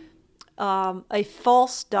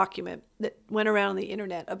false document that went around the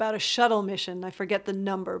internet about a shuttle mission. I forget the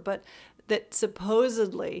number, but that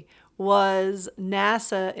supposedly was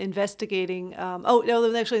NASA investigating.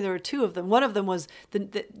 Actually, there were two of them. One of them was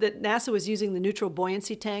that NASA was using the neutral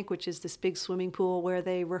buoyancy tank, which is this big swimming pool where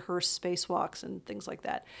they rehearse spacewalks and things like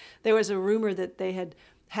that. There was a rumor that they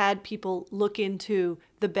had people look into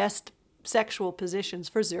the best sexual positions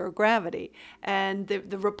for zero gravity. And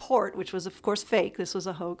the report, which was of course fake, this was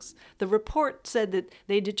a hoax, the report said that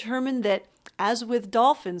they determined that, as with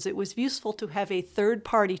dolphins, it was useful to have a third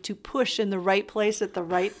party to push in the right place at the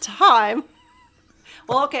right time.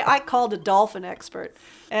 Well, okay, I called a dolphin expert,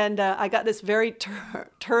 and I got this very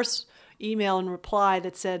terse email in reply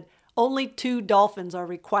that said, only 2 dolphins are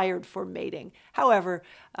required for mating. However,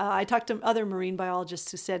 I talked to other marine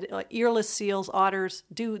biologists who said earless seals, otters,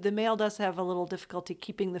 the male does have a little difficulty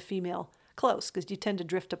keeping the female close because you tend to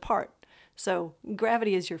drift apart. So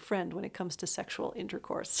gravity is your friend when it comes to sexual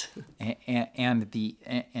intercourse.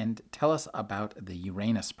 And tell us about the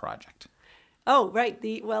Uranus project. Oh, right.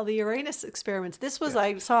 The Uranus experiments. This was,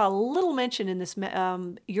 I saw a little mention in this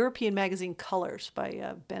European magazine Colors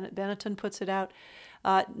by Benetton puts it out.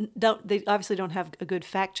 They obviously don't have a good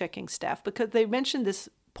fact-checking staff because they mentioned this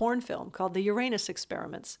porn film called the Uranus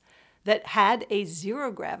Experiments that had a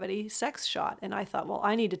zero-gravity sex shot. And I thought, well,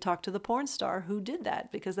 I need to talk to the porn star who did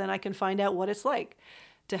that because then I can find out what it's like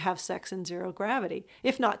to have sex in zero gravity,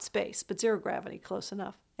 if not space, but zero gravity, close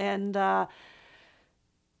enough. And I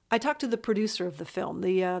talked to the producer of the film.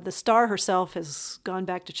 The star herself has gone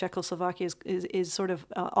back to Czechoslovakia, is sort of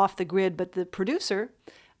off the grid, but the producer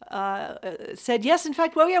said, yes, in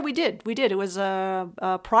fact, well, yeah, we did. It was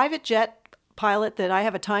a private jet pilot that I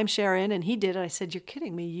have a timeshare in, and he did it. I said, you're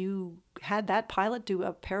kidding me. You had that pilot do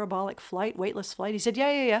a parabolic flight, weightless flight? He said,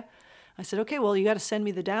 yeah. I said, okay, well, you got to send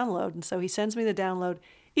me the download. And so he sends me the download.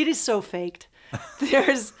 It is so faked.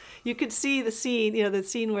 You could see the scene, the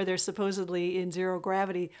scene where they're supposedly in zero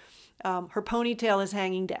gravity. Her ponytail is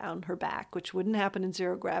hanging down her back, which wouldn't happen in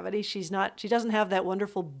zero gravity. She doesn't have that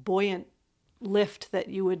wonderful buoyant lift that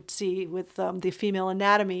you would see with the female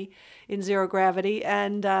anatomy in zero gravity.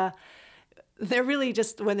 And they're really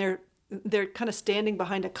just, when they're kind of standing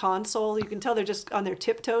behind a console, you can tell they're just on their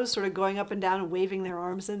tiptoes, sort of going up and down and waving their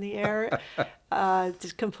arms in the air.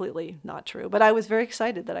 It's completely not true. But I was very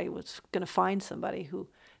excited that I was going to find somebody who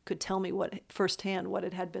could tell me firsthand what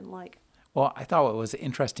it had been like. Well, I thought what was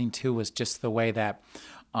interesting, too, was just the way that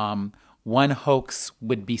one hoax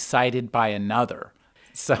would be cited by another.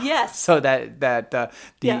 So, yes. So that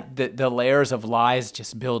the layers of lies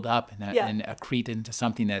just build up and accrete into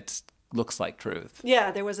something that looks like truth.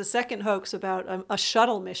 Yeah, there was a second hoax about a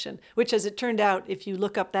shuttle mission, which, as it turned out, if you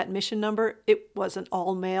look up that mission number, it was an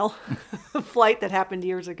all-male flight that happened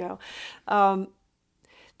years ago. That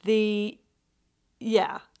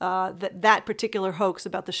particular hoax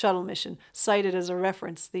about the shuttle mission cited as a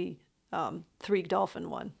reference the 3 dolphin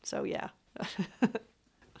one. So yeah.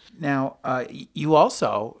 Now, you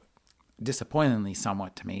also, disappointingly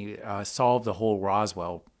somewhat to me, solved the whole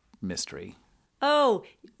Roswell mystery. Oh,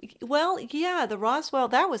 well, yeah, the Roswell,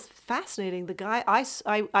 that was fascinating. The guy,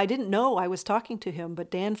 I didn't know I was talking to him, but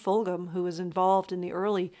Dan Fulgham, who was involved in the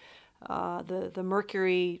early, the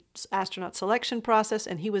Mercury astronaut selection process,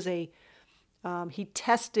 and he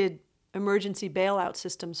tested emergency bailout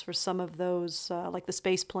systems for some of those, like the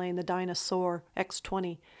space plane, the Dyna-Soar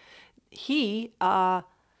X-20. He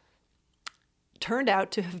turned out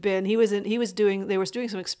to have been, they was doing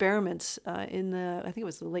some experiments in I think it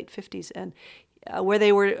was the late 50s, and where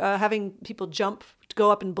they were having people go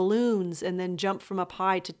up in balloons and then jump from up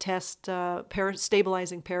high to test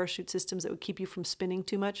stabilizing parachute systems that would keep you from spinning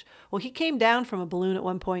too much. Well, he came down from a balloon at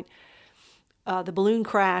one point. The balloon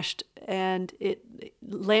crashed and it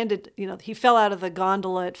landed, he fell out of the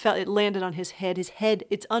gondola. It landed on his head.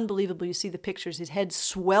 It's unbelievable. You see the pictures. His head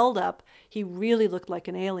swelled up. He really looked like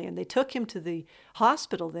an alien. They took him to the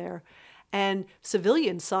hospital there, and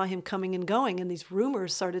civilians saw him coming and going, and these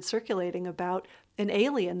rumors started circulating about an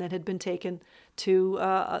alien that had been taken to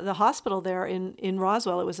the hospital there in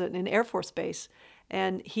Roswell. It was an Air Force base.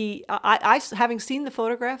 And I having seen the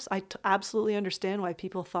photographs, I absolutely understand why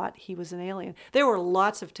people thought he was an alien. There were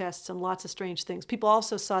lots of tests and lots of strange things. People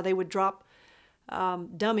also saw they would drop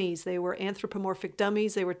dummies. They were anthropomorphic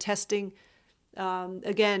dummies. They were testing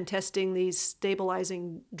these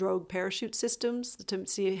stabilizing drogue parachute systems to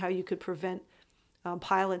see how you could prevent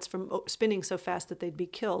pilots from spinning so fast that they'd be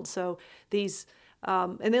killed. So these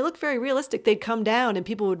And they looked very realistic. They'd come down and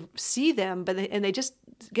people would see them, and they just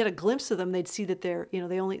get a glimpse of them. They'd see that their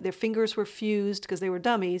fingers were fused because they were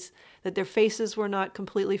dummies, that their faces were not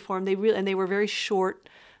completely formed. And they were very short.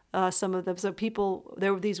 Some of them. So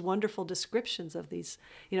there were these wonderful descriptions of these,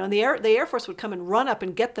 and the Air Force would come and run up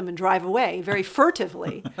and get them and drive away very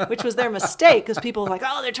furtively, which was their mistake because people were like,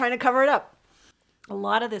 oh, they're trying to cover it up. A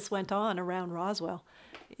lot of this went on around Roswell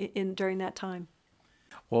during that time.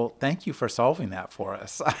 Well, thank you for solving that for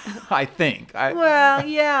us, I think. Well,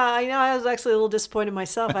 yeah, I know. I was actually a little disappointed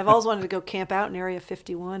myself. I've always wanted to go camp out in Area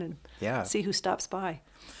 51 and see who stops by.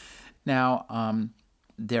 Now,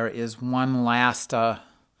 there is one last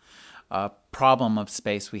problem of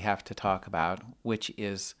space we have to talk about, which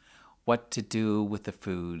is what to do with the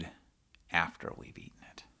food after we've eaten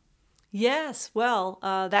it. Yes, well,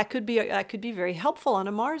 that could be very helpful on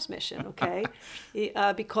a Mars mission, okay?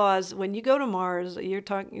 Because when you go to Mars, you're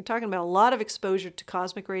talking about a lot of exposure to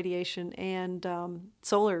cosmic radiation and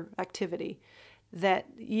solar activity that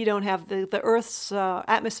you don't have. The Earth's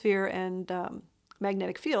atmosphere and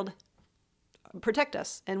magnetic field protect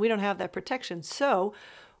us, and we don't have that protection. So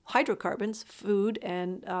hydrocarbons, food,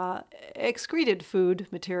 and excreted food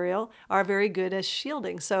material are very good as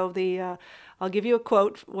shielding. So I'll give you a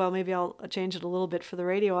quote. Well, maybe I'll change it a little bit for the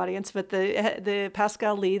radio audience. But the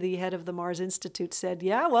Pascal Lee, the head of the Mars Institute, said,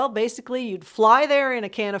 "Yeah, well, basically, you'd fly there in a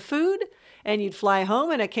can of food, and you'd fly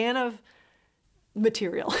home in a can of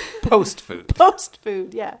material." Post food. Post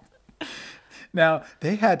food, yeah. Now,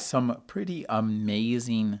 they had some pretty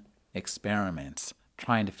amazing experiments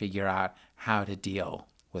trying to figure out how to deal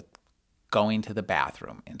with going to the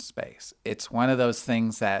bathroom in space. It's one of those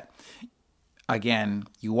things that, again,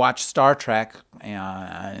 you watch Star Trek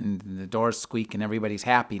and the doors squeak and everybody's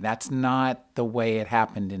happy. That's not the way it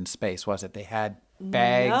happened in space, was it? They had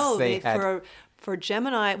bags. No, for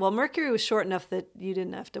Gemini, well, Mercury was short enough that you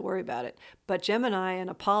didn't have to worry about it. But Gemini and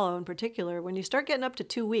Apollo in particular, when you start getting up to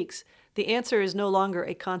 2 weeks, the answer is no longer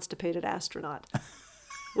a constipated astronaut.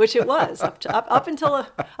 Which it was up until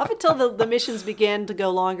the missions began to go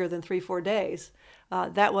longer than 3-4 days.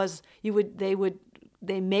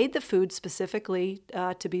 They made the food specifically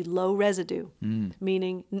to be low residue,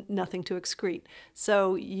 meaning nothing to excrete.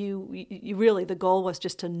 So you really, the goal was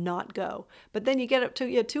just to not go. But then you get up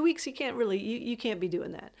to 2 weeks, you can't be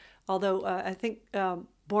doing that. Although I think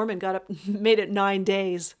Borman made it 9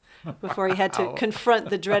 days before he had to confront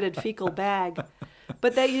the dreaded fecal bag.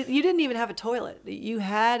 But you didn't even have a toilet. You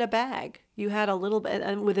had a bag. You had a little bit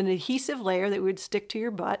with an adhesive layer that would stick to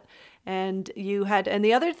your butt. And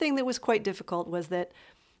the other thing that was quite difficult was that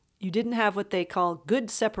you didn't have what they call good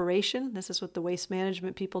separation. This is what the waste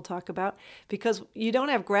management people talk about, because you don't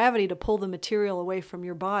have gravity to pull the material away from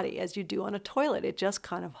your body as you do on a toilet. It just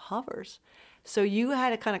kind of hovers. So you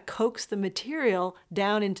had to kind of coax the material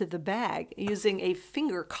down into the bag using a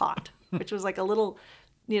finger cot, which was like a little,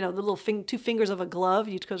 two fingers of a glove.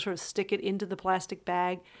 You'd sort of stick it into the plastic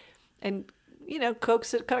bag and,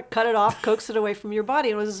 coax it, kind of cut it off, coax it away from your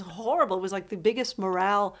body. And it was horrible. It was like the biggest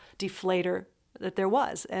morale deflator that there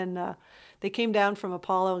was. And they came down from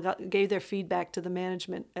Apollo and gave their feedback to the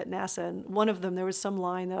management at NASA. And one of them, there was some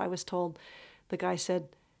line that I was told, the guy said,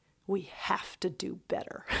 "We have to do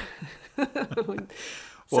better." The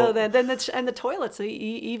toilets,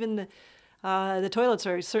 even the toilets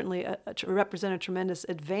are certainly represent a tremendous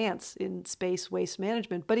advance in space waste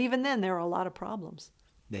management. But even then, there are a lot of problems.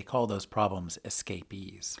 They call those problems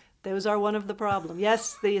escapees. Those are one of the problems.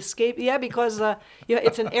 Yes, the escape. Yeah, because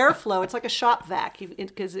it's an airflow. It's like a shop vac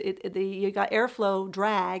because you got airflow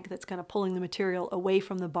drag that's kind of pulling the material away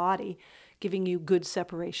from the body, giving you good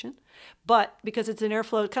separation. But because it's an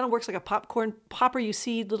airflow, it kind of works like a popcorn popper. You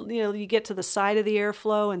see, you get to the side of the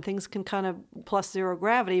airflow, and things can kind of plus zero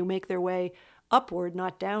gravity make their way upward,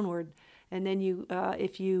 not downward. And then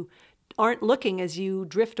if you aren't looking as you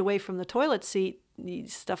drift away from the toilet seat,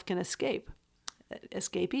 stuff can escape.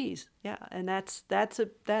 Escapees, yeah, and that's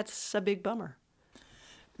a big bummer.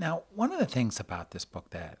 Now, one of the things about this book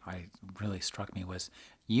that really struck me was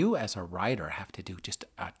you as a writer have to do just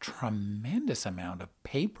a tremendous amount of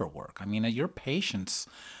paperwork. I mean, your patience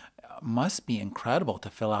must be incredible to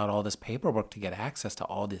fill out all this paperwork to get access to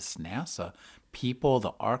all this NASA people,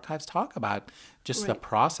 the archives. Talk about just the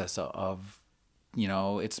process of,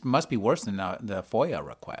 it must be worse than the FOIA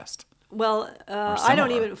request. Well, I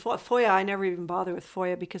don't even, FOIA, I never even bother with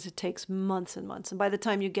FOIA because it takes months and months. And by the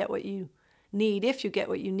time you get what you need, if you get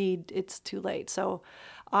what you need, it's too late. So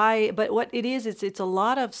but what it is, it's a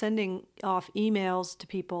lot of sending off emails to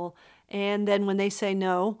people. And then when they say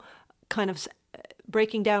no, kind of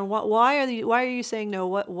breaking down, why are you saying no?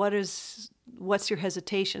 What's your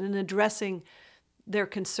hesitation? And addressing their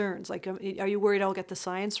concerns. Like, are you worried I'll get the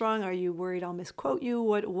science wrong? Are you worried I'll misquote you?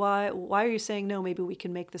 Why are you saying no? Maybe we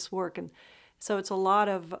can make this work. And so it's a lot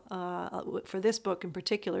of, for this book in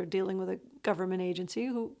particular, dealing with a government agency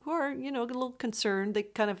who are, a little concerned. They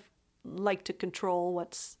kind of like to control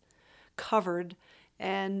what's covered.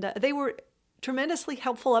 And they were tremendously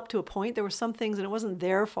helpful up to a point. There were some things, and it wasn't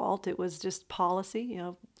their fault. It was just policy.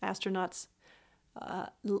 Astronauts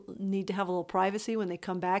need to have a little privacy when they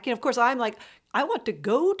come back. And of course, I'm like, I want to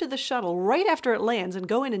go to the shuttle right after it lands and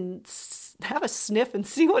go in and have a sniff and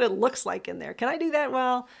see what it looks like in there. Can I do that?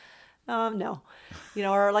 Well, no.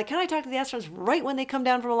 Or like, can I talk to the astronauts right when they come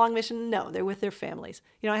down from a long mission? No, they're with their families.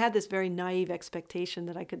 I had this very naive expectation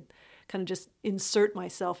that I could kind of just insert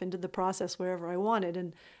myself into the process wherever I wanted,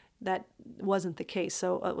 and that wasn't the case.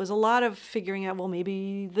 So it was a lot of figuring out, well,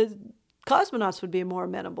 maybe the cosmonauts would be more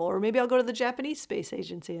amenable, or maybe I'll go to the Japanese Space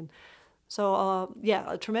Agency. And so,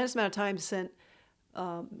 a tremendous amount of time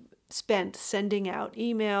spent sending out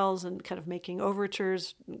emails and kind of making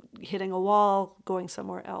overtures, hitting a wall, going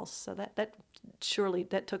somewhere else. So that surely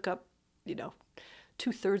took up,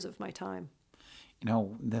 2/3 of my time.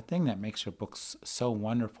 The thing that makes your books so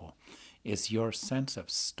wonderful is your sense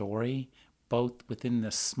of story, both within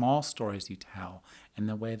the small stories you tell and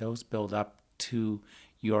the way those build up to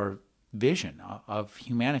your vision of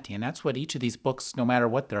humanity. And that's what each of these books, no matter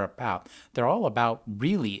what they're all about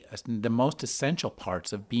really the most essential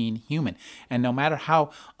parts of being human. And no matter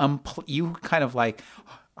how you kind of like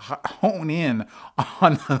hone in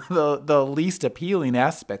on the least appealing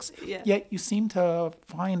aspects, yet you seem to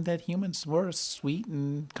find that humans were a sweet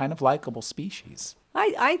and kind of likable species.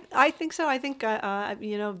 I think so. I think,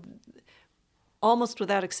 almost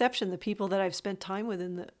without exception, the people that I've spent time with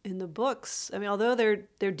in the books, I mean, although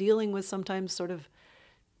they're dealing with sometimes sort of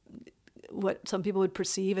what some people would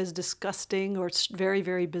perceive as disgusting or very,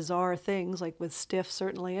 very bizarre things, like with Stiff,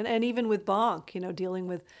 certainly, and even with Bonk, dealing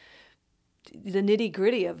with the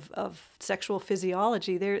nitty-gritty of sexual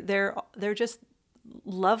physiology. They're just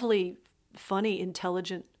lovely, funny,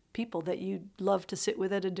 intelligent people that you'd love to sit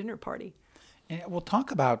with at a dinner party. And we'll talk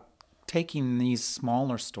about taking these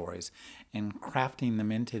smaller stories and crafting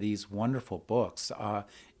them into these wonderful books.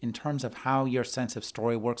 In terms of how your sense of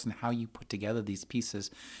story works and how you put together these pieces,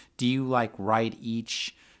 do you write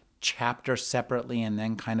each chapter separately and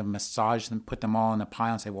then kind of massage them, put them all in a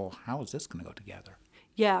pile and say, well, how is this going to go together?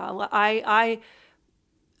 Yeah, well,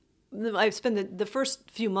 I've spent the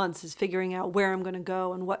first few months is figuring out where I'm going to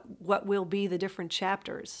go and what will be the different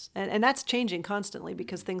chapters, and that's changing constantly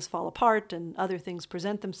because things fall apart and other things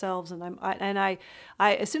present themselves. And I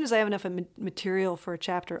as soon as I have enough material for a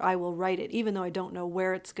chapter, I will write it, even though I don't know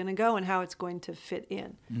where it's going to go and how it's going to fit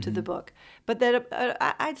in to the book. But that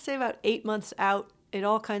I'd say about 8 months out, it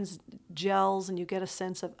all kinds gels, and you get a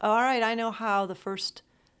sense of, all right, I know how the first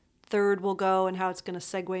third will go and how it's going to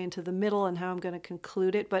segue into the middle and how I'm going to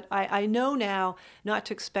conclude it. But I know now not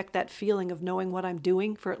to expect that feeling of knowing what I'm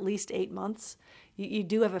doing for at least 8 months. You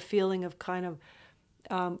do have a feeling of kind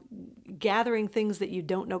of gathering things that you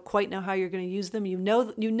don't quite know how you're going to use them. You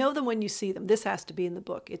know them when you see them. This has to be in the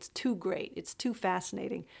book. It's too great. It's too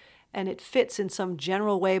fascinating. And it fits in some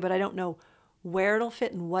general way, but I don't know where it'll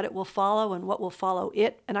fit and what it will follow and what will follow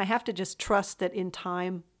it. And I have to just trust that in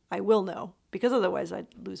time I will know, because otherwise I'd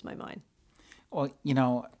lose my mind. Well,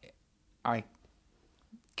 I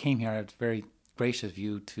came here. It's very gracious of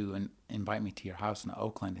you to invite me to your house in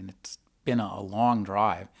Oakland, and it's been a long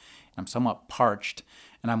drive. I'm somewhat parched,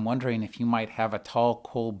 and I'm wondering if you might have a tall,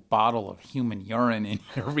 cold bottle of human urine in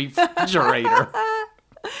your refrigerator.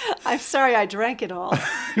 I'm sorry, I drank it all.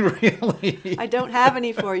 Really? I don't have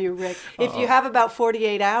any for you, Rick. If you have about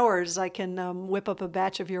 48 hours, I can whip up a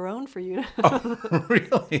batch of your own for you. Oh,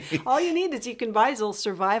 really? All you need is you can buy Zil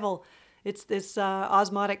Survival. It's this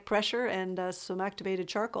osmotic pressure and some activated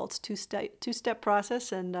charcoal. It's two-step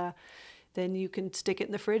process, and then you can stick it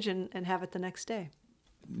in the fridge and have it the next day.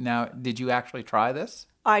 Now, did you actually try this?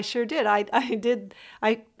 I sure did. I did.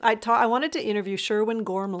 I wanted to interview Sherwin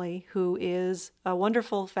Gormley, who is a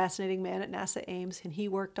wonderful, fascinating man at NASA Ames, and he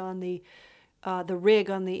worked on the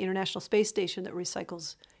rig on the International Space Station that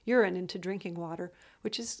recycles urine into drinking water,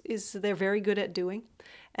 which is they're very good at doing.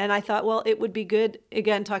 And I thought, well, it would be good,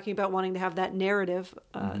 again, talking about wanting to have that narrative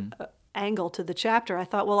angle to the chapter. I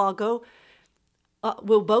thought, well, I'll go.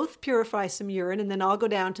 We'll both purify some urine, and then I'll go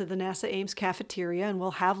down to the NASA Ames cafeteria, and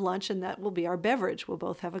we'll have lunch, and that will be our beverage. We'll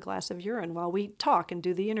both have a glass of urine while we talk and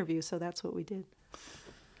do the interview, so that's what we did.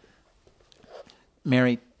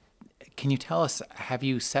 Mary, can you tell us, have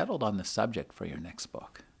you settled on the subject for your next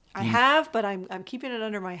book? I have, but I'm keeping it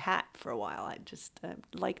under my hat for a while. I just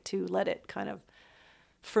like to let it kind of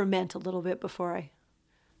ferment a little bit before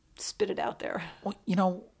spit it out there. Well,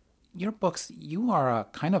 your books, you are a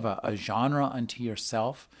kind of a genre unto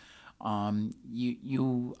yourself.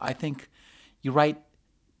 I think you write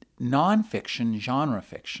nonfiction, genre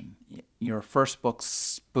fiction. Your first book,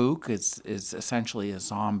 Spook, is essentially a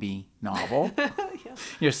zombie novel. Yeah.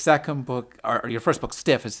 Your second book, or your first book,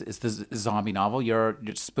 Stiff, is the zombie novel. Your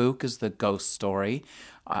Spook is the ghost story.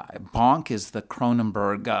 Bonk is the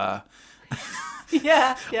Cronenberg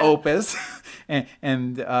Yeah. opus.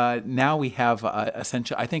 And now we have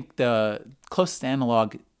essentially, I think the closest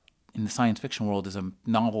analog in the science fiction world is a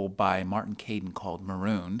novel by Martin Caidin called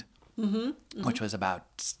Marooned, which was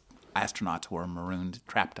about astronauts who were marooned,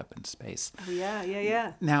 trapped up in space. Oh,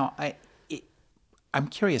 yeah. Now, I'm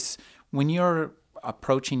curious, when you're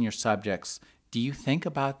approaching your subjects, do you think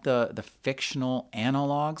about the fictional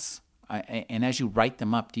analogs? And as you write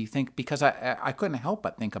them up, do you think, because I couldn't help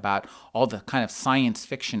but think about all the kind of science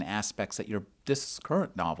fiction aspects that this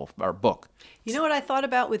current novel or book. You know what I thought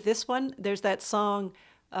about with this one? There's that song,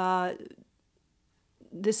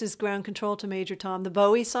 This is Ground Control to Major Tom, the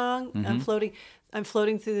Bowie song. Mm-hmm. I'm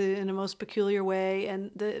floating through in a most peculiar way,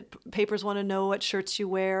 and the papers want to know what shirts you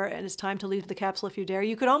wear, and it's time to leave the capsule if you dare.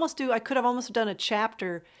 I could have almost done a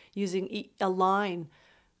chapter using a line.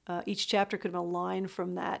 Each chapter could have been a line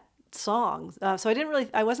from that song. So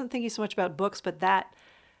I wasn't thinking so much about books, but that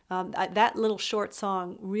little short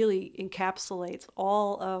song really encapsulates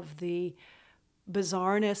all of the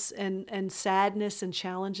bizarreness and sadness and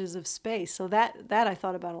challenges of space. So that I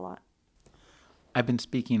thought about a lot. I've been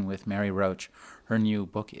speaking with Mary Roach. Her new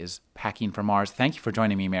book is Packing for Mars. Thank you for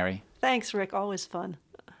joining me, Mary. Thanks, Rick. Always fun.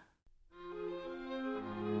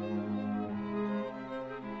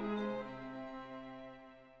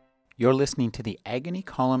 You're listening to the Agony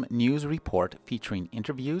Column News Report, featuring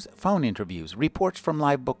interviews, phone interviews, reports from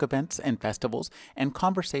live book events and festivals, and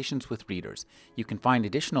conversations with readers. You can find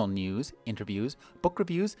additional news, interviews, book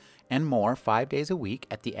reviews, and more 5 days a week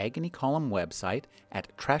at the Agony Column website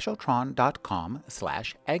at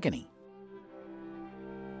trashotron.com/agony.